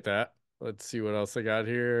good Something like shit. that. Let's see what else I got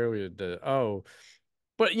here. We had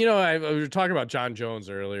but we were talking about John Jones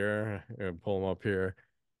earlier. I'm gonna pull him up here.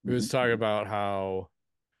 He was talking Mhm. about how,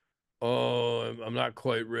 oh, I'm not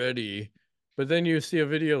quite ready. But then you see a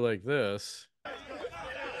video like this.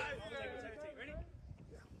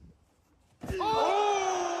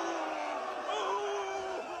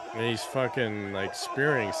 And he's fucking like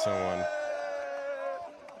spearing someone.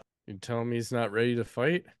 You tell me he's not ready to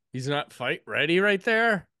fight? He's not fight ready right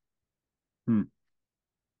there? Hmm.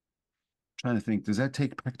 Trying to think, does that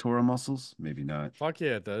take pectoral muscles? Maybe not. Fuck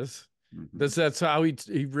yeah, it does. Mhm. That's how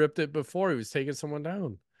he ripped it before. He was taking someone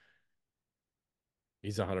down.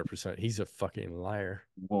 He's 100%. He's a fucking liar.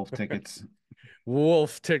 Wolf tickets.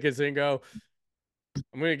 Wolf tickets and go.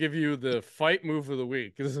 I'm gonna give you the fight move of the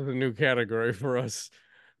week. This is a new category for us.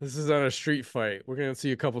 This is on a street fight. We're gonna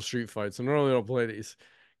see a couple street fights. I normally don't play these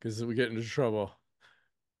because we get into trouble.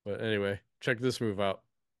 But anyway, check this move out.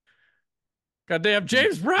 Goddamn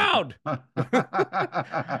James Brown! What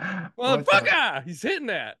the? Motherfucker! He's hitting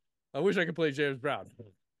that. I wish I could play James Brown.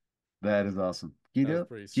 That is awesome. Get That was up,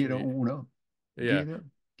 pretty get sweet. on up, Yeah. get up,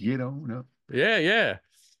 get on up. Yeah, yeah.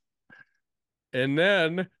 And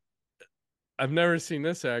then I've never seen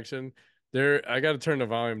this action. There, I got to turn the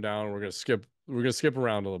volume down. We're gonna skip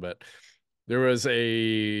around a little bit. There was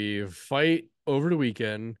a fight over the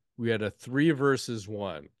weekend. We had a 3 versus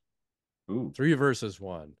 1. Ooh, 3 versus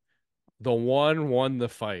 1. The one won the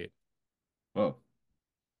fight. whoa,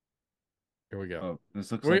 Here we go. oh,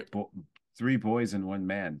 this looks We like bo three boys and one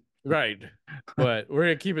man. right, but we're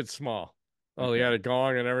gonna keep it small. Oh, they got Okay, a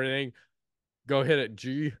gong and everything. Go hit it,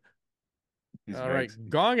 G. he's All very, right,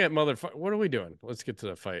 gong at motherfucker. What are we doing? Let's get to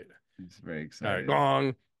the fight. he's very All right, excited.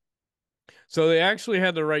 gong. So they actually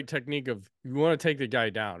had the right technique of you want to take the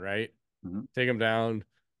guy down, right? Mhm, Take him down.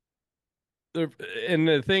 And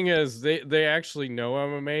the thing is, they actually know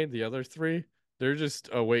MMA. The other three, they're just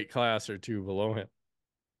a weight class or two below him.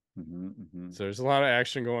 mhm, mhm. So there's a lot of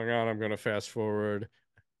action going on. I'm going to fast forward.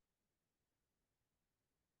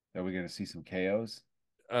 Are we gonna see some KOs?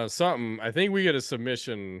 Something. I think we get a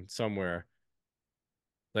submission somewhere.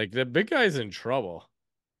 Like the big guy's in trouble.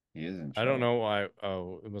 He is in I don't trouble. know why.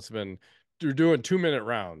 Oh, it must have been. They're doing 2 minute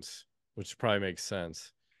rounds, which probably makes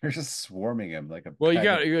sense. They're just swarming him like a Well,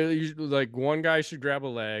 pack of. like one guy should grab a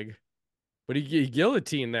leg, but he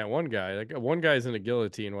guillotined that one guy. Like one guy's in a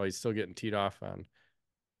guillotine while he's still getting teed off on.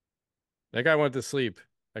 That guy went to sleep.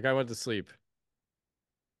 That guy went to sleep.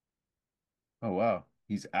 Oh wow,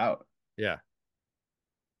 he's out. Yeah.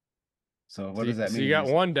 So what So, does that so mean? you got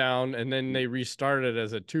one down, and then they He's restarted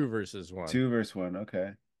as a 2 versus 1. 2 versus 1.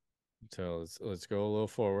 Okay, So let's go a little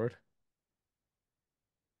forward.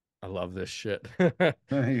 I love this shit.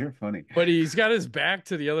 you're funny. But he's got his back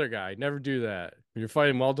to the other guy. Never do that. When you're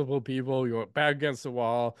fighting multiple people, you want back against the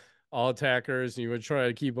wall, all attackers, and you would try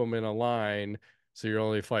to keep them in a line so you're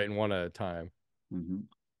only fighting one at a time. Hmm.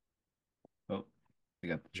 Oh, I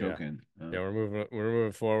got the Yeah. choke in. Yeah, we're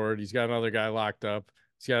moving forward. He's got another guy locked up.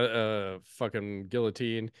 He's got a fucking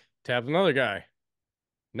guillotine. Tapped another guy.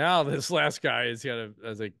 Now this last guy is gonna. I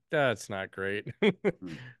was like, that's not great.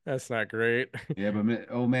 Hmm. That's not great. Yeah,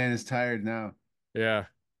 but old man is tired now. Yeah,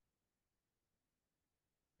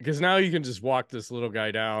 because now you can just walk this little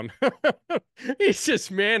guy down. He's just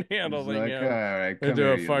He's manhandling like, all him right, come into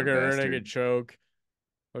here, a you little fucking rear naked bastard. choke.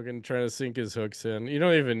 Fucking trying to sink his hooks in. You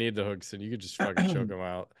don't even need the hooks in. You could just fucking choke Thought him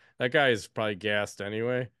out. That guy is probably gassed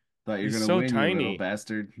anyway. you're He's gonna so win, you little tiny.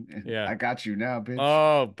 bastard. Yeah. I got you now, bitch.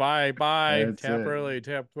 Oh, bye, bye. That's Tap it. early,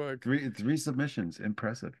 tap quick. Three submissions.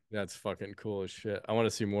 Impressive. That's fucking cool as shit. I want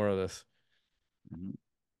to see more of this. Mhm.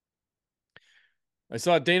 I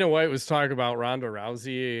saw Dana White was talking about Ronda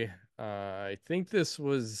Rousey. I think this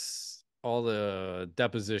was all the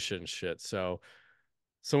deposition shit. So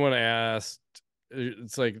someone asked,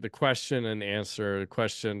 it's like the question and answer. The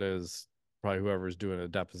question is probably whoever's doing a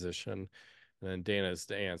deposition, and then Dana's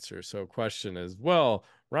the answer. So question is, well,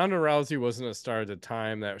 Ronda Rousey wasn't a star at the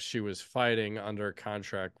time that she was fighting under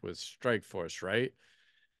contract with Strikeforce, right?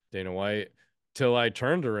 Dana White, till I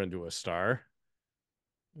turned her into a star.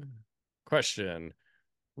 Question.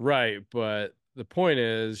 Right, but the point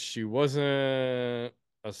is she wasn't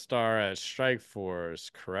a star at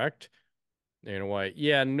Strikeforce, correct? Dana White,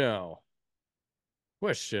 yeah, no.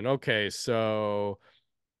 Question. Okay, so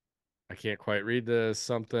I can't quite read this.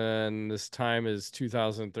 Something this time is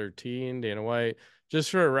 2013. Dana White. Just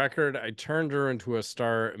for a record, I turned her into a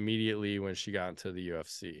star immediately when she got into the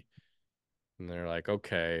UFC. And they're like,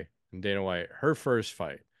 okay. And Dana White, her first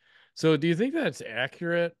fight. So do you think that's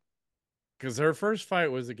accurate? Because her first fight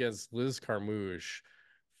was against Liz Carmouche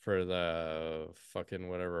for the fucking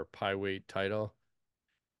whatever pie weight title.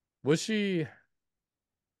 Was she,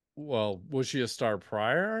 well, was she a star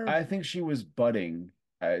prior? I think she was budding.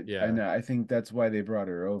 I Yeah. know. I think that's why they brought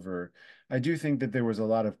her over. I do think that there was a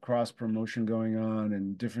lot of cross promotion going on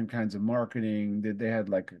and different kinds of marketing. That they had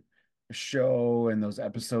like a show and those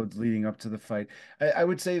episodes leading up to the fight. I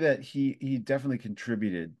would say that he definitely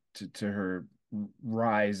contributed to her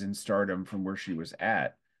rise in stardom from where she was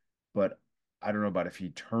at. But I don't know about if he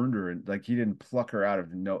turned her and like he didn't pluck her out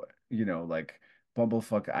of no, like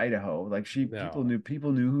bumblefuck Idaho. Like she No.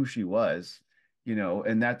 people knew who she was,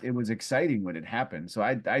 and that it was exciting when it happened. So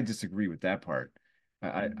I disagree with that part.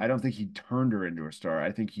 I don't think he turned her into a star.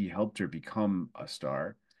 I think he helped her become a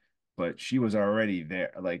star, but she was already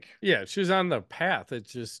there. Like, Yeah, she was on the path. It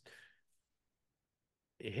just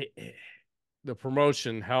the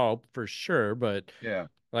promotion helped for sure, but yeah,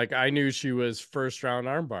 like I knew she was first round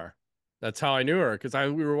armbar. That's how I knew her because I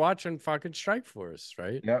we were watching fucking Strike Force,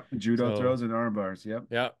 right? yep, judo So throws and arm bars. Yep,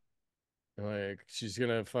 yeah, like she's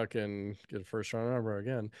gonna fucking get a first round armbar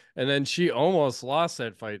again. And then she almost lost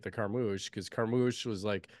that fight to Carmouche because Carmouche was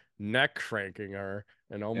like neck cranking her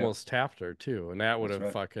and yep, almost tapped her too. And that would that's have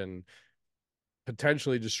right. fucking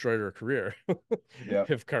potentially destroyed her career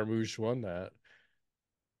Yep. if Carmouche won that.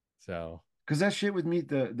 So Because that shit with me,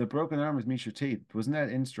 the broken arm with Misha Tate, wasn't that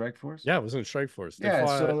in Strike Force? yeah, it was in Strike Force. They Yeah,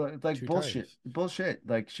 fought so it's like two bullshit, times. bullshit.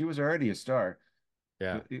 Like she was already a star,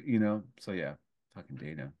 Yeah. So yeah, talking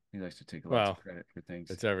Dana. He likes to take lots of Well, credit for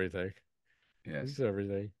things. it's everything. It's Yes.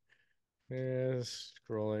 everything. Yeah,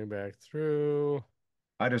 scrolling back through.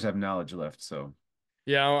 I just have knowledge left, so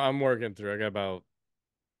Yeah, I'm working through. I got about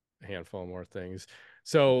a handful more things.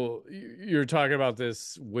 So you're talking about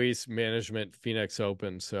this waste management Phoenix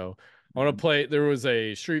Open. So I want to mhm. play. There was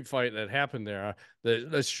a street fight that happened there.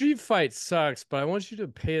 The street fight sucks, but I want you to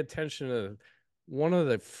pay attention to one of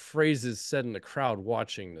the phrases said in the crowd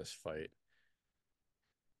watching this fight.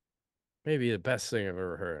 Maybe the best thing I've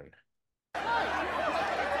ever heard.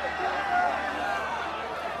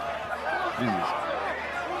 Jesus.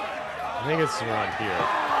 I think it's around here.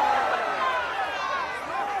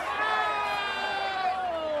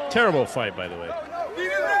 Terrible fight, by the way.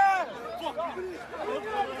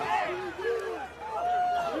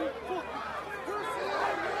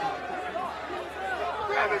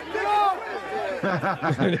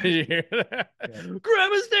 Did you hear that? Yeah.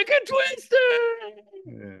 Grab a stick and twist it.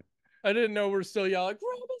 Yeah. I didn't know we're still yelling.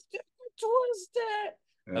 Grab a stick and twist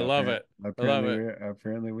it. I love it. I love it.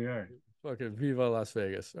 Apparently we are. Fucking Viva Las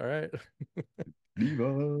Vegas. All right. Viva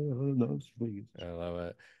Las Vegas. I love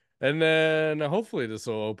it. And then hopefully this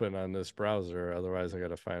will open on this browser. Otherwise, I got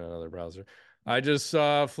to find another browser. I just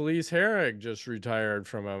saw Felice Herrig just retired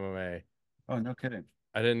from MMA. Oh, no kidding.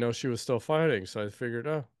 I didn't know she was still fighting, so I figured,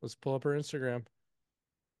 oh, let's pull up her Instagram.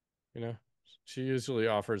 You know, she usually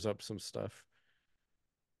offers up some stuff.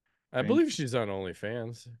 I Strange, believe she's on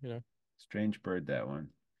OnlyFans, you know. strange bird, that one.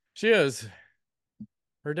 She is.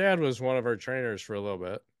 Her dad was one of our trainers for a little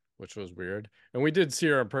bit, which was weird. And we did see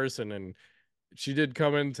her in person, and she did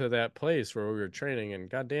come into that place where we were training, and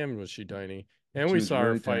goddamn was she tiny. And She we was saw her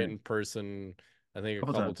really fight tiny. in person, I think, A a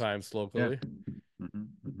couple couple times. times Yeah. locally. Hmm.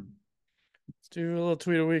 Let's do a little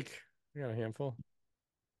tweet a week. We got a handful.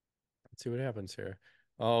 Let's see what happens here.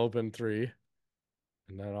 I'll open 3,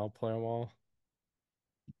 and then I'll play them all.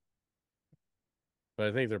 But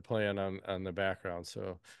I think they're playing on the background,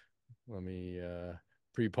 so let me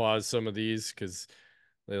pre-pause some of these because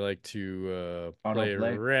they like to play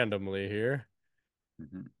Autoplay. randomly here.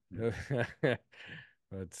 Hmm.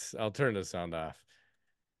 But I'll turn the sound off.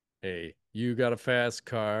 Hey, you got a fast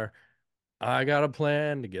car. I got a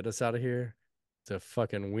plan to get us out of here. It's a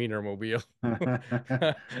fucking Wienermobile.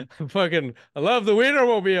 Fucking, I love the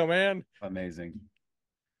Wienermobile, man. Amazing.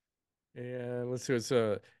 And let's see what's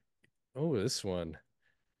oh, this one.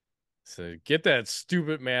 So get that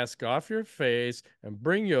stupid mask off your face and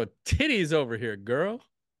bring your titties over here, girl.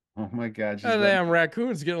 Oh my God, she's That letting damn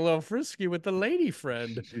raccoon's getting a little frisky with the lady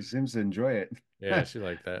friend. she seems to enjoy it. Yeah, she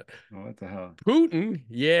liked that. What the hell? Putin?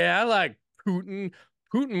 Yeah, I like Putin.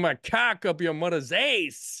 Putin my cock up your mother's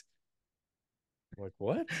ace. I'm like,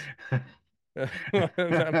 what? I'm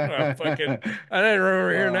not fucking. I didn't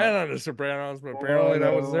remember hearing that Uh, on The Sopranos, but apparently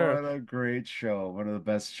that was there. what a great show. One of the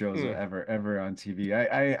best shows Hmm. ever on TV.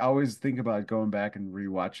 I always think about going back and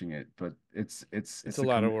rewatching it, but It's a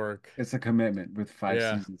lot of work. it's a commitment with five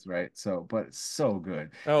Yeah, seasons, right? So, but it's so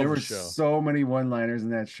good. hell There of a were show. so many one-liners in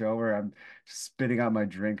that show where I'm spitting out my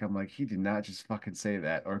drink. I'm like, he did not just fucking say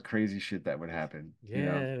that, or crazy shit that would happen,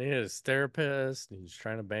 Yeah, and he had his therapist, and he was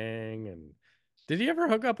trying to bang. And did he ever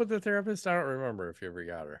hook up with the therapist? I don't remember if he ever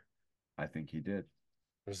got her. I think he did.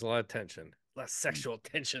 There's a lot of tension, a lot of sexual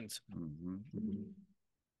tensions. Mm-hmm.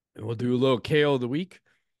 And we'll do a little KO of the week.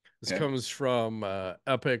 This Okay. comes from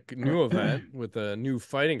Epic new event with a new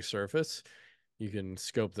fighting surface. You can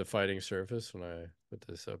scope the fighting surface when I put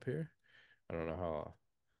this up here. I don't know how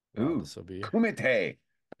loud Ooh, this will be. Kumite.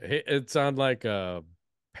 It's on like a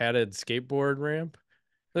padded skateboard ramp.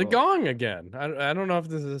 The Cool. gong again. I don't know if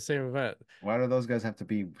this is the same event. Why do those guys have to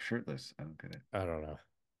be shirtless? I don't get it. I don't know.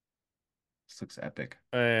 This looks epic.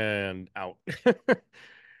 And out.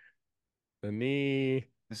 The knee.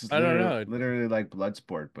 This is I don't know. literally like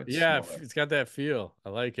Bloodsport, but Yeah, smaller. it's got that feel. I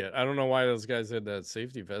like it. I don't know why those guys had that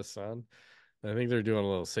safety vest on. I think they're doing a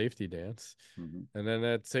little safety dance. Hmm. And then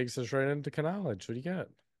that takes us right into knowledge. What do you got?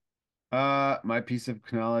 My piece of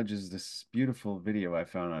knowledge is this beautiful video I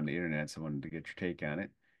found on the internet, so I wanted to get your take on it.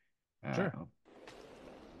 Sure. Oh,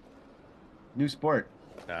 new sport,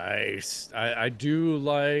 Nice. I do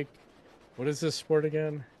like, what is this sport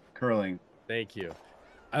again? curling. Thank you.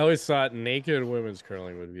 I always thought naked women's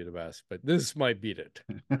curling would be the best, but this might beat it.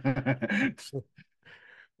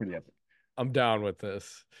 Pretty epic. I'm down with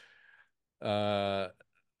this. Uh,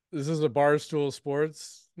 this is a Barstool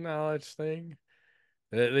Sports knowledge thing.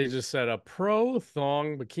 They just said a pro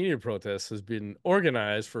thong bikini protest has been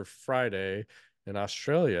organized for Friday in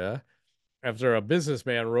Australia after a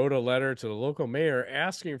businessman wrote a letter to the local mayor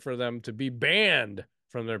asking for them to be banned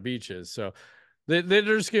from their beaches. So they're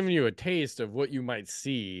just giving you a taste of what you might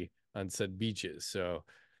see on said beaches. So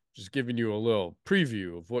just giving you a little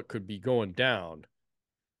preview of what could be going down.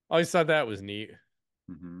 I always thought that was neat.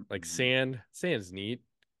 Like sand. Sand's neat.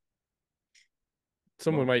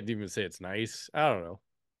 Someone Well, might even say it's nice. I don't know.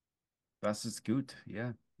 das ist gut.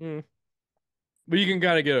 Yeah, Hmm. But you can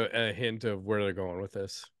kind of get a hint of where they're going with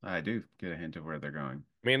this. I do get a hint of where they're going.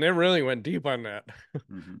 I mean, they really went deep on that. They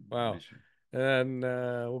Wow. should. And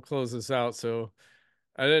we'll close this out. So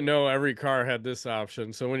I didn't know every car had this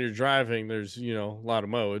option. So when you're driving, there's, a lot of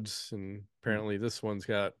modes. And apparently this one's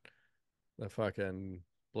got the fucking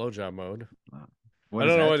blowjob mode. Wow. I What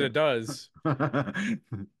does don't know that what do? it does.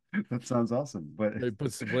 That sounds awesome, but It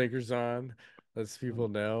puts the blinkers on, lets people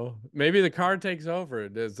know. Maybe the car takes over.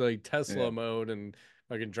 It's like yeah, Tesla mode and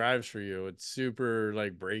fucking drives for you. It's super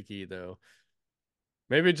like brakey though.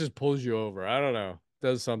 Maybe it just pulls you over. I don't know.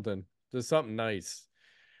 Does something. Does something nice.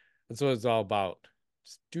 That's what it's all about.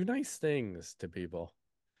 Just do nice things to people.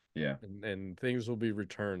 yeah, And things will be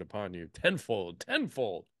returned upon you tenfold,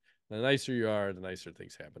 tenfold. The nicer you are, the nicer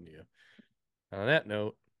things happen to you. On that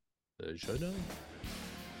note, the show done.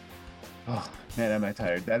 oh man, am I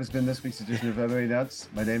tired. That has been this week's edition of MMA Nuts.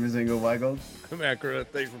 My name is Ingo Weigold. I'm accurate.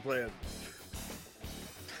 Thanks for playing.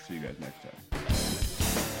 See you guys next time.